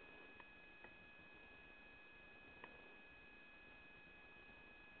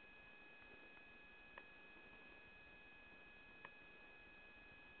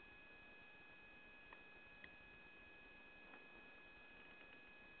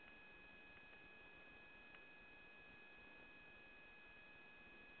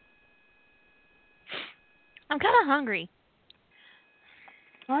 I'm kind of hungry.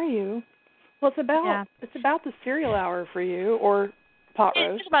 Are you? Well, it's about the cereal hour for you, or pot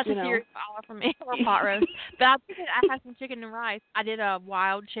roast. It's about the you know. cereal hour for me, or pot roast. But I had some chicken and rice. I did a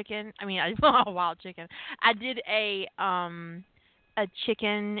wild chicken. I did a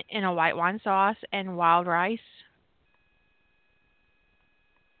chicken in a white wine sauce and wild rice.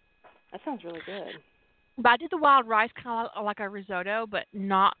 That sounds really good. But I did the wild rice kind of like a risotto, but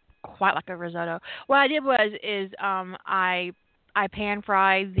not quite like a risotto. What I did is I pan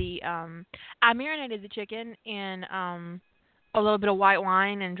fried I marinated the chicken in a little bit of white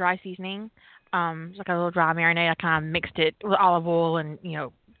wine and dry seasoning. It's like a little dry marinade. I kind of mixed it with olive oil and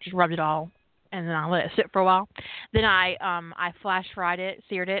just rubbed it all, and then I let it sit for a while. Then I flash fried it,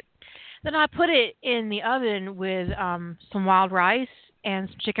 seared it. Then I put it in the oven with some wild rice and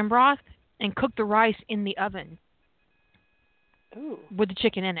some chicken broth, and cooked the rice in the oven. Ooh. With the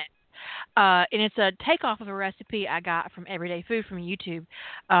chicken in it. And it's a takeoff of a recipe I got from Everyday Food from YouTube,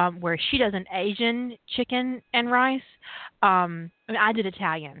 where she does an Asian chicken and rice. I did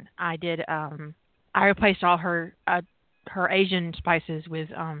Italian. I replaced all her Asian spices with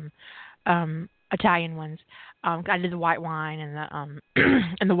Italian ones. I did the white wine and the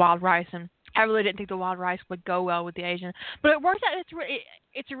and the wild rice, and I really didn't think the wild rice would go well with the Asian, but it worked out.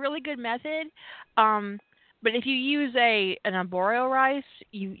 It's a really good method. But if you use an arborio rice,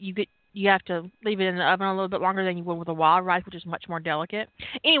 you have to leave it in the oven a little bit longer than you would with a wild rice, which is much more delicate.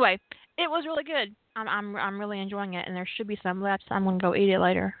 Anyway, it was really good. I'm really enjoying it, and there should be some left. So I'm gonna go eat it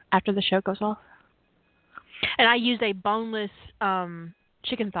later after the show goes off. And I used a boneless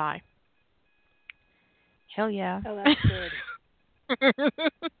chicken thigh. Hell yeah! Oh, that's good.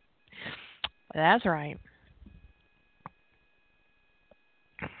 That's right.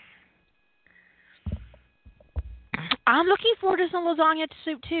 I'm looking forward to some lasagna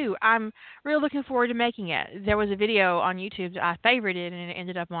soup, too. I'm really looking forward to making it. There was a video on YouTube that I favorited, and it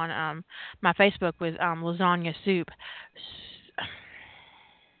ended up on my Facebook with lasagna soup.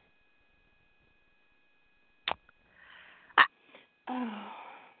 I'm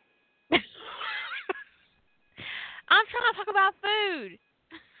trying to talk about food.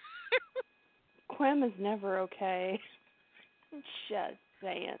 Quim is never okay. Just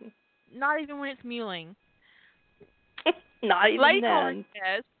saying. Not even when it's mewling. Not even Lady then.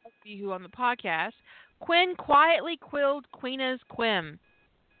 says, who on the podcast, Quinn quietly quilled Queena's Quim.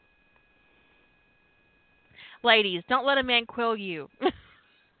 Ladies, don't let a man quill you.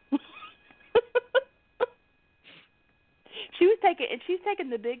 She's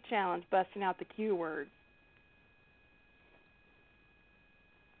taking the big challenge, busting out the Q word.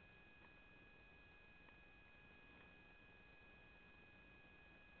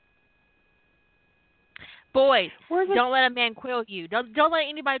 Boys, don't let a man quill you. Don't let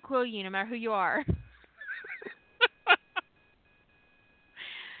anybody quill you, no matter who you are.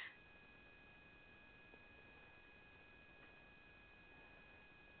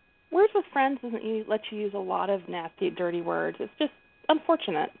 Words with Friends doesn't let you use a lot of nasty, dirty words. It's just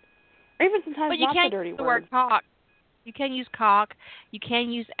unfortunate. Or even sometimes not so dirty words. But you can't use the word cock. You can use cock. You can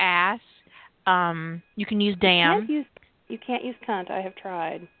use ass. You can use damn. You can't use cunt. I have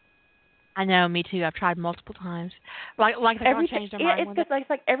tried. I know, me too. I've tried multiple times. Like they're going to change their mind. It's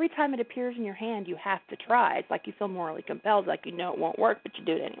like every time it appears in your hand, you have to try. It's like you feel morally compelled, like you know it won't work, but you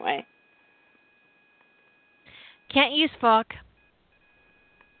do it anyway. Can't use fuck.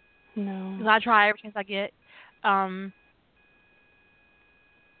 No. Because I try every chance I get. But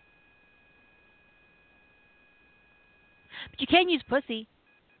you can use pussy.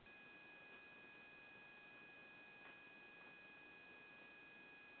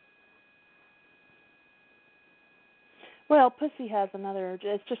 Well, pussy has another.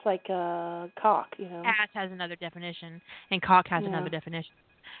 It's just like cock, you know. Ass has another definition, and cock has another definition.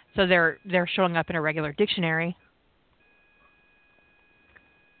 So they're showing up in a regular dictionary.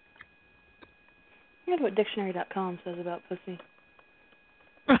 I wonder what dictionary.com says about pussy.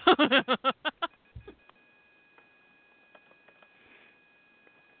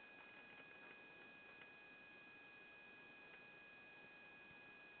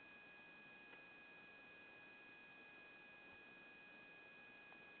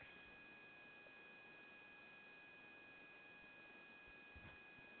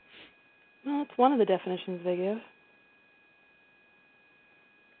 Well, it's one of the definitions they give.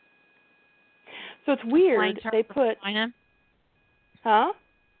 So it's weird. They put. Vagina? Huh?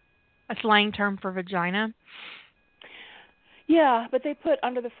 A slang term for vagina? Yeah, but they put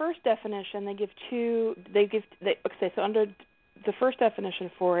under the first definition. They give two. Okay, so under the first definition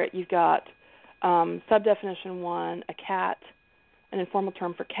for it, you've got subdefinition 1, a cat, an informal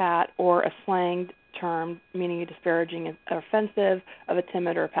term for cat, or a slang term meaning disparaging or offensive of a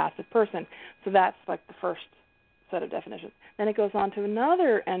timid or a passive person. So that's like the first set of definitions. Then it goes on to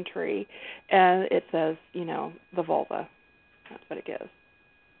another entry, and it says, the vulva. That's what it gives.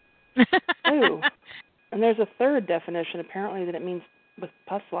 Ooh. And there's a third definition, apparently, that it means with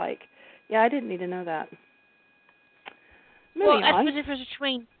pus-like. Yeah, I didn't need to know that. Moving on. The difference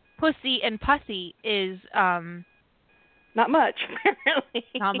between pussy and pussy is not much, apparently.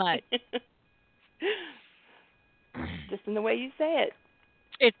 Not much. Just in the way you say it.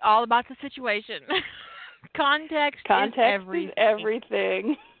 It's all about the situation. Context is everything. Is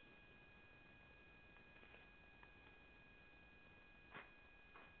everything.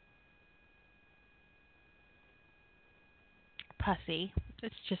 Pussy.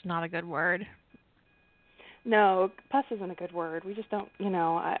 It's just not a good word. No, pus isn't a good word. We just don't,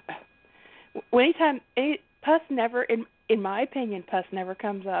 pus never, in my opinion, pus never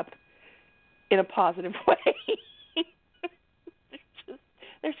comes up in a positive way.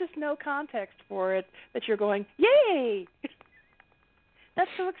 There's just no context for it that you're going, yay! That's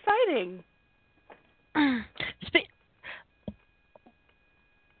so exciting. I'm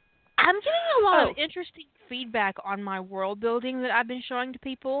getting a lot of interesting feedback on my world building that I've been showing to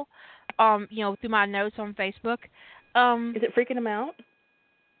people, through my notes on Facebook. Is it freaking them out?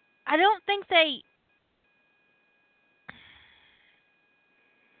 I don't think they...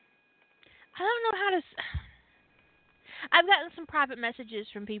 I don't know how to... I've gotten some private messages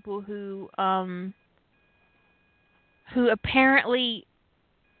from people who apparently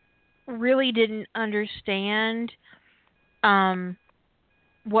really didn't understand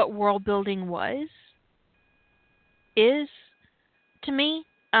what world building is to me,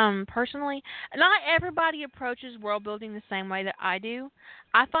 personally. Not everybody approaches world building the same way that I do.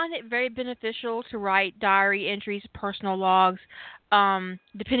 I find it very beneficial to write diary entries, personal logs,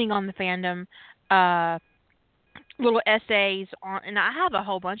 depending on the fandom, little essays on, and I have a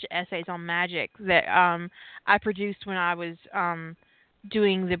whole bunch of essays on magic that I produced when I was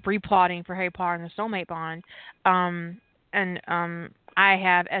doing the replotting for Harry Potter and the Soulmate Bond, and I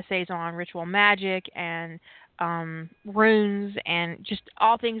have essays on ritual magic and runes and just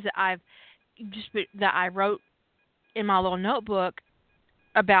all things that I wrote in my little notebook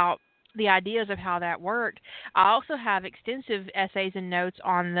about the ideas of how that worked. I also have extensive essays and notes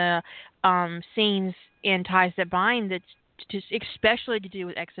on the scenes in Ties That Bind, that's just especially to do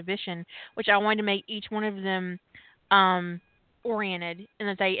with exhibition, which I wanted to make each one of them oriented, and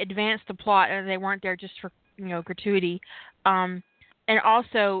that they advanced the plot and they weren't there just for gratuity, and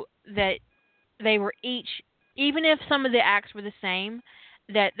also that they were each, even if some of the acts were the same,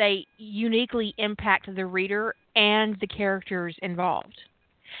 that they uniquely impact the reader and the characters involved.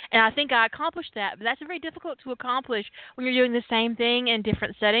 And I think I accomplished that, but that's very difficult to accomplish when you're doing the same thing in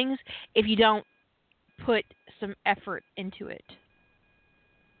different settings if you don't put some effort into it.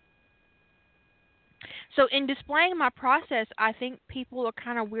 So in displaying my process, I think people are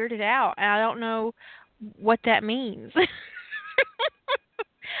kind of weirded out, and I don't know what that means.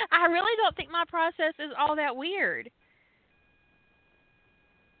 I really don't think my process is all that weird.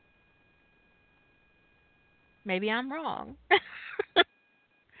 Maybe I'm wrong.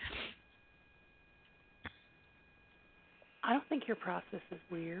 I don't think your process is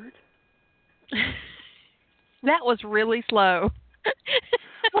weird. That was really slow.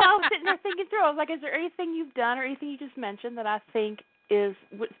 Well, I was sitting there thinking through. I was like, is there anything you've done or anything you just mentioned that I think is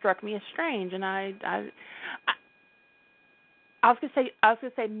what struck me as strange? And I was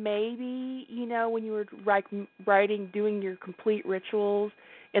gonna say maybe when you were writing, doing your complete rituals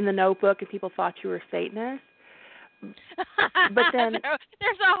in the notebook, and people thought you were a Satanist. But then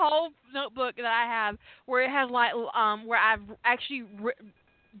there's a whole notebook that I have where it has like where I've actually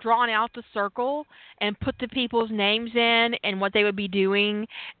drawn out the circle and put the people's names in and what they would be doing,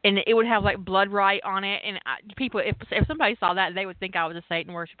 and it would have like blood right on it. And people, if somebody saw that, they would think I was a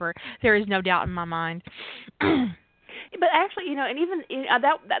Satan worshiper. There is no doubt in my mind. But actually, and even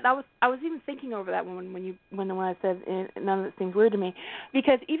that was I was even thinking over that one when I said none of it seems weird to me,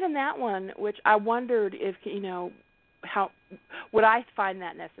 because even that one, which I wondered if how would I find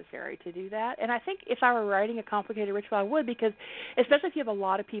that necessary to do that? And I think if I were writing a complicated ritual, I would, because especially if you have a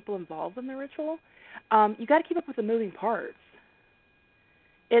lot of people involved in the ritual, you got to keep up with the moving parts.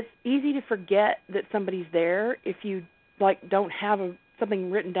 It's easy to forget that somebody's there if you don't have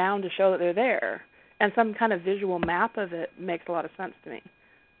something written down to show that they're there. And some kind of visual map of it makes a lot of sense to me.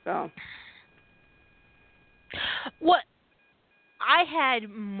 So, what I had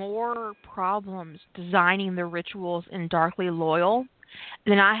more problems designing the rituals in Darkly Loyal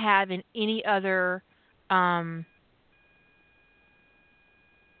than I have in any other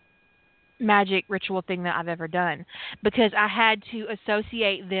magic ritual thing that I've ever done, because I had to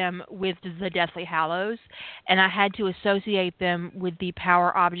associate them with the Deathly Hallows, and I had to associate them with the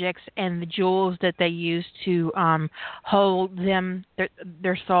power objects and the jewels that they use to hold them,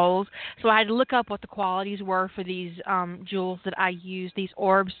 their souls. So I had to look up what the qualities were for these jewels that I used, these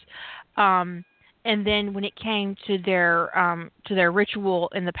orbs, and then when it came to their ritual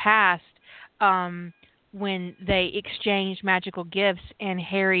in the past, when they exchanged magical gifts and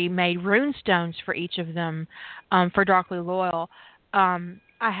Harry made rune stones for each of them for Darkly Loyal, I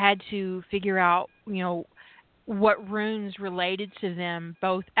had to figure out, what runes related to them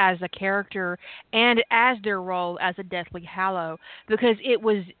both as a character and as their role as a Deathly Hallow, because it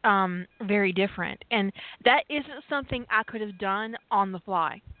was very different. And that isn't something I could have done on the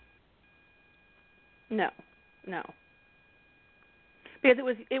fly. No. Because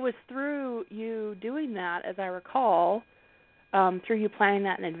it was through you doing that, as I recall, through you planning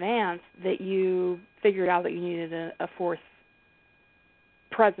that in advance, that you figured out that you needed a fourth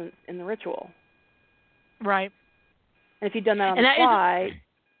presence in the ritual. Right. And if you'd done that on the fly,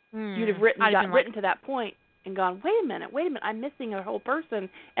 you'd have written to that point and gone, wait a minute, I'm missing a whole person,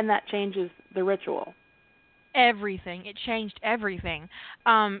 and that changes the ritual. Everything. It changed everything.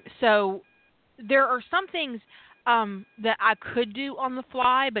 So there are some things that I could do on the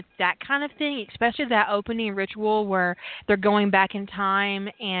fly, but that kind of thing, especially that opening ritual where they're going back in time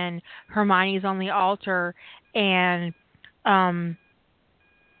and Hermione's on the altar and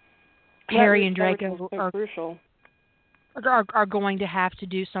Harry and Draco are going to have to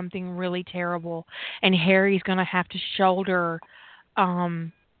do something really terrible, and Harry's going to have to shoulder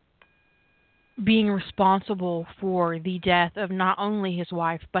being responsible for the death of not only his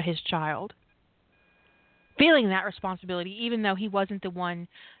wife but his child. Feeling that responsibility, even though he wasn't the one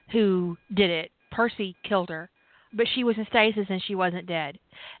who did it. Percy killed her, but she was in stasis and she wasn't dead.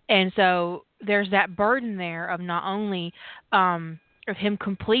 And so there's that burden there of not only of him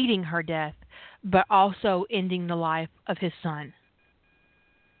completing her death, but also ending the life of his son,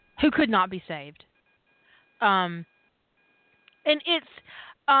 who could not be saved. And it's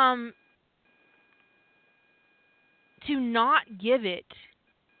to not give it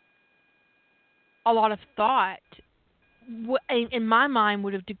a lot of thought, in my mind,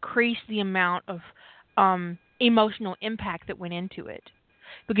 would have decreased the amount of emotional impact that went into it.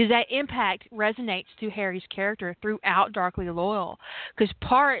 Because that impact resonates to Harry's character throughout Darkly Loyal. Because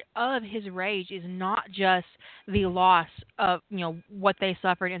part of his rage is not just the loss of, what they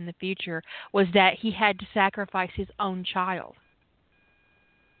suffered in the future, was that he had to sacrifice his own child.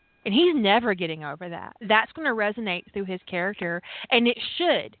 And he's never getting over that. That's going to resonate through his character, and it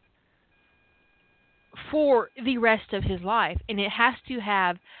should, for the rest of his life. And it has to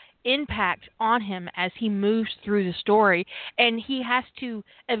have impact on him as he moves through the story, and he has to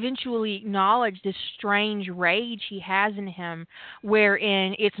eventually acknowledge this strange rage he has in him,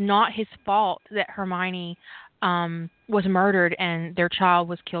 wherein it's not his fault that Hermione was murdered and their child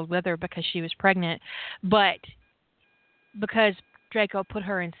was killed with her because she was pregnant, but because Draco put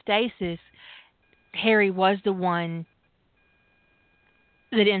her in stasis, Harry was the one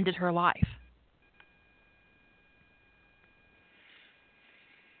that ended her life.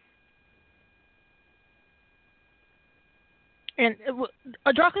 And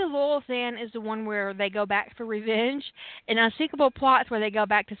Dracula Loyal Sand is the one where they go back for revenge, and Unsinkable Plots where they go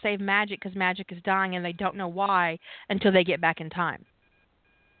back to save magic because magic is dying and they don't know why until they get back in time.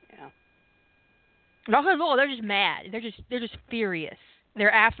 Yeah. Dracula Loyal, they're just mad. They're just furious.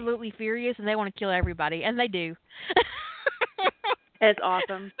 They're absolutely furious and they want to kill everybody, and they do. It's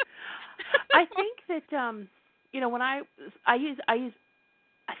awesome. I think that when I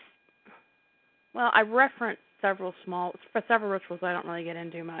reference several rituals I don't really get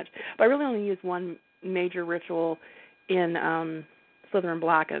into much, but I really only use one major ritual in Slytherin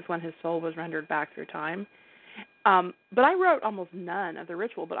Black, and it's when his soul was rendered back through time. But I wrote almost none of the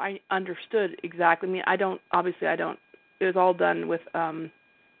ritual, but I understood exactly. I mean, I don't. It was all done with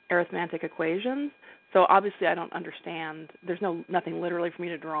arithmetic equations, so obviously I don't understand. There's nothing literally for me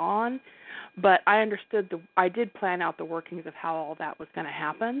to draw on, but I understood. I did plan out the workings of how all that was going to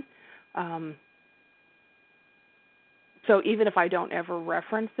happen. So even if I don't ever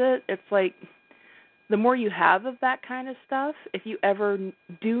reference it, it's like the more you have of that kind of stuff, if you ever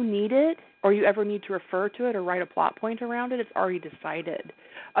do need it or you ever need to refer to it or write a plot point around it, it's already decided.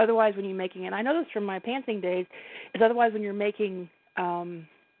 Otherwise, when you're making, and I know this from my pantsing days, is otherwise when you're making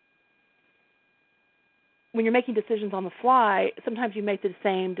decisions on the fly, sometimes you make the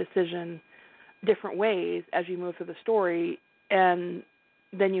same decision different ways as you move through the story, and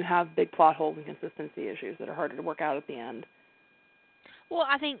then you have big plot holes and consistency issues that are harder to work out at the end. Well,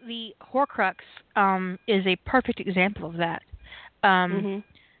 I think the Horcrux is a perfect example of that.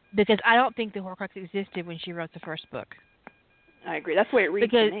 Because I don't think the Horcrux existed when she wrote the first book. I agree. That's the way it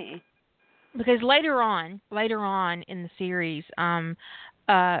reads to me. Because later on in the series,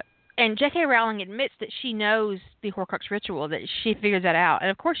 and J.K. Rowling admits that she knows the Horcrux ritual, that she figured that out.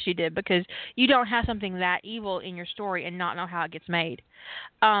 And of course she did, because you don't have something that evil in your story and not know how it gets made.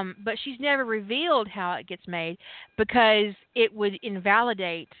 But she's never revealed how it gets made because it would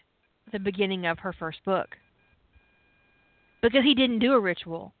invalidate the beginning of her first book. Because he didn't do a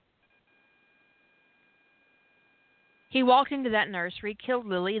ritual. He walked into that nursery, killed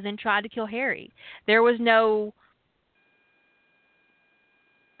Lily, and then tried to kill Harry. There was no...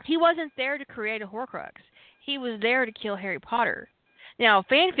 He wasn't there to create a Horcrux. He was there to kill Harry Potter. Now,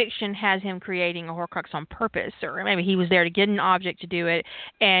 fan fiction has him creating a Horcrux on purpose, or maybe he was there to get an object to do it,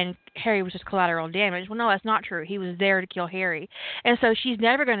 and Harry was just collateral damage. Well, no, that's not true. He was there to kill Harry. And so she's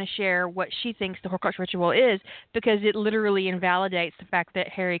never going to share what she thinks the Horcrux ritual is, because it literally invalidates the fact that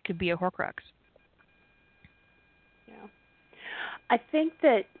Harry could be a Horcrux. Yeah. I think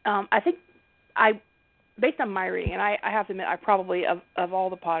based on my reading, and I have to admit, I probably, of all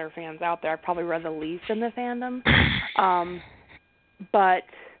the Potter fans out there, I probably read the least in the fandom. But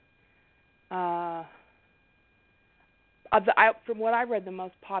from what I read, the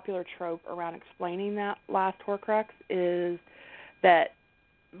most popular trope around explaining that last Horcrux is that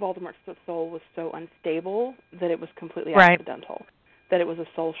Voldemort's soul was so unstable that it was completely accidental. That it was a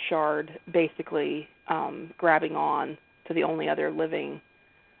soul shard basically grabbing on to the only other living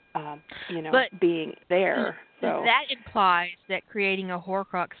being there. So that implies that creating a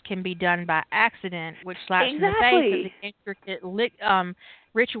Horcrux can be done by accident, which slaps in the face of the intricate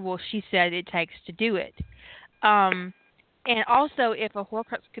ritual she said it takes to do it. And also, if a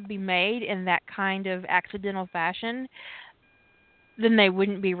Horcrux could be made in that kind of accidental fashion, then they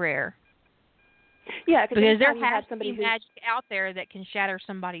wouldn't be rare. Yeah, because there has to be magic out there that can shatter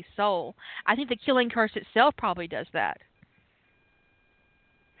somebody's soul. I think the Killing Curse itself probably does that.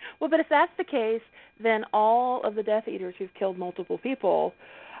 Well, but if that's the case, then all of the Death Eaters who've killed multiple people,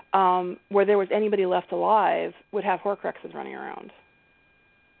 where there was anybody left alive, would have Horcruxes running around.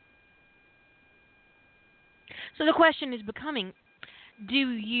 So the question is becoming,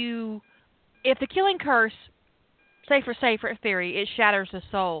 if the Killing Curse, say for theory, it shatters the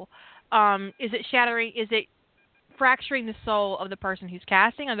soul, is it fracturing the soul of the person who's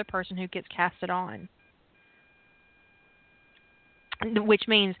casting or the person who gets casted on? Which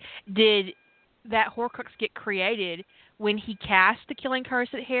means, did that Horcrux get created when he cast the Killing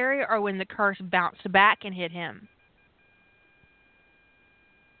Curse at Harry, or when the curse bounced back and hit him?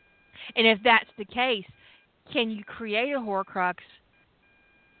 And if that's the case, can you create a Horcrux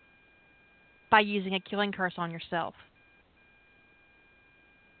by using a Killing Curse on yourself?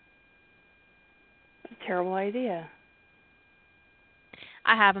 That's a terrible idea.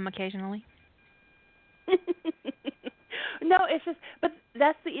 I have them occasionally. No, it's just, but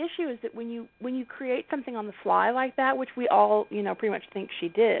that's the issue, is that when you create something on the fly like that, which we all, pretty much think she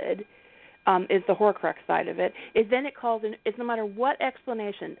did, is the Horcrux side of it, is then it calls in, it's no matter what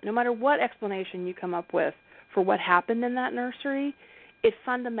explanation you come up with for what happened in that nursery, it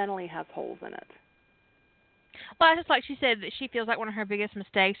fundamentally has holes in it. Well, it's just like she said that she feels like one of her biggest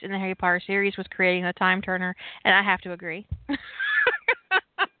mistakes in the Harry Potter series was creating a time turner, and I have to agree.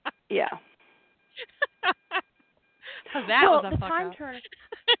 Yeah. That well, was a the fuck time up. turner.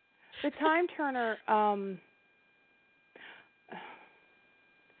 The time turner. And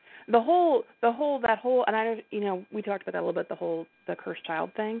I know, we talked about that a little bit. The cursed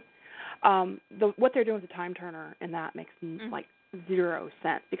child thing. What they're doing with the time turner and that makes like zero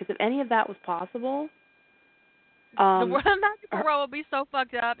sense, because if any of that was possible, the magical world would be so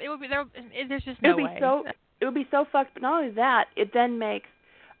fucked up. It would be there. There's just no way. It would be so fucked. But not only that, it then makes.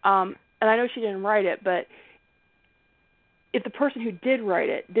 And I know she didn't write it, but if the person who did write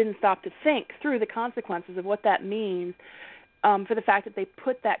it didn't stop to think through the consequences of what that means, for the fact that they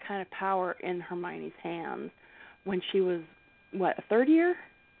put that kind of power in Hermione's hands when she was, a third year?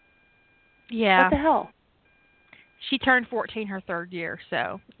 Yeah. What the hell? She turned 14 her third year,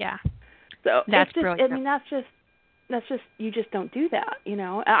 so yeah. So that's just, brilliant. I mean, that's just you just don't do that, And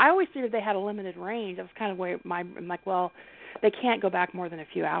I always figured they had a limited range. That was kind of where I'm like, well, they can't go back more than a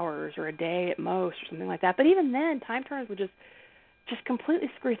few hours or a day at most or something like that. But even then, time turners would just completely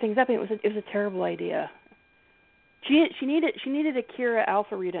screw things up, and it was a terrible idea. She needed a Kira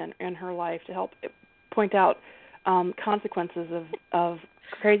Alpharita in her life to help point out consequences of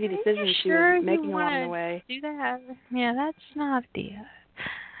crazy decisions she was making along the way. Do that? Yeah, that's not a deal.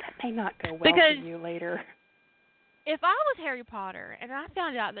 That may not go well for you later. If I was Harry Potter and I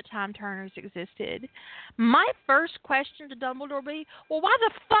found out that time turners existed, my first question to Dumbledore would be, well, why the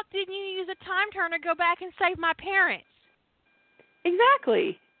fuck didn't you use a time turner to go back and save my parents?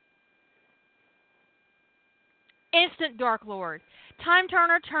 Exactly. Instant Dark Lord. Time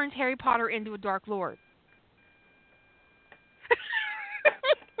turner turns Harry Potter into a Dark Lord.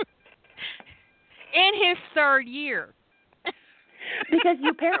 In his third year. Because you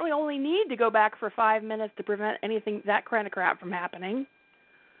apparently only need to go back for 5 minutes to prevent anything, that kind of crap, from happening.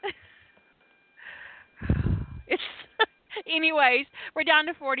 Anyways, we're down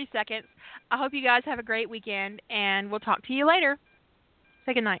to 40 seconds. I hope you guys have a great weekend, and we'll talk to you later.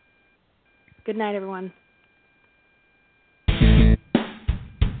 Say good night. Good night, everyone.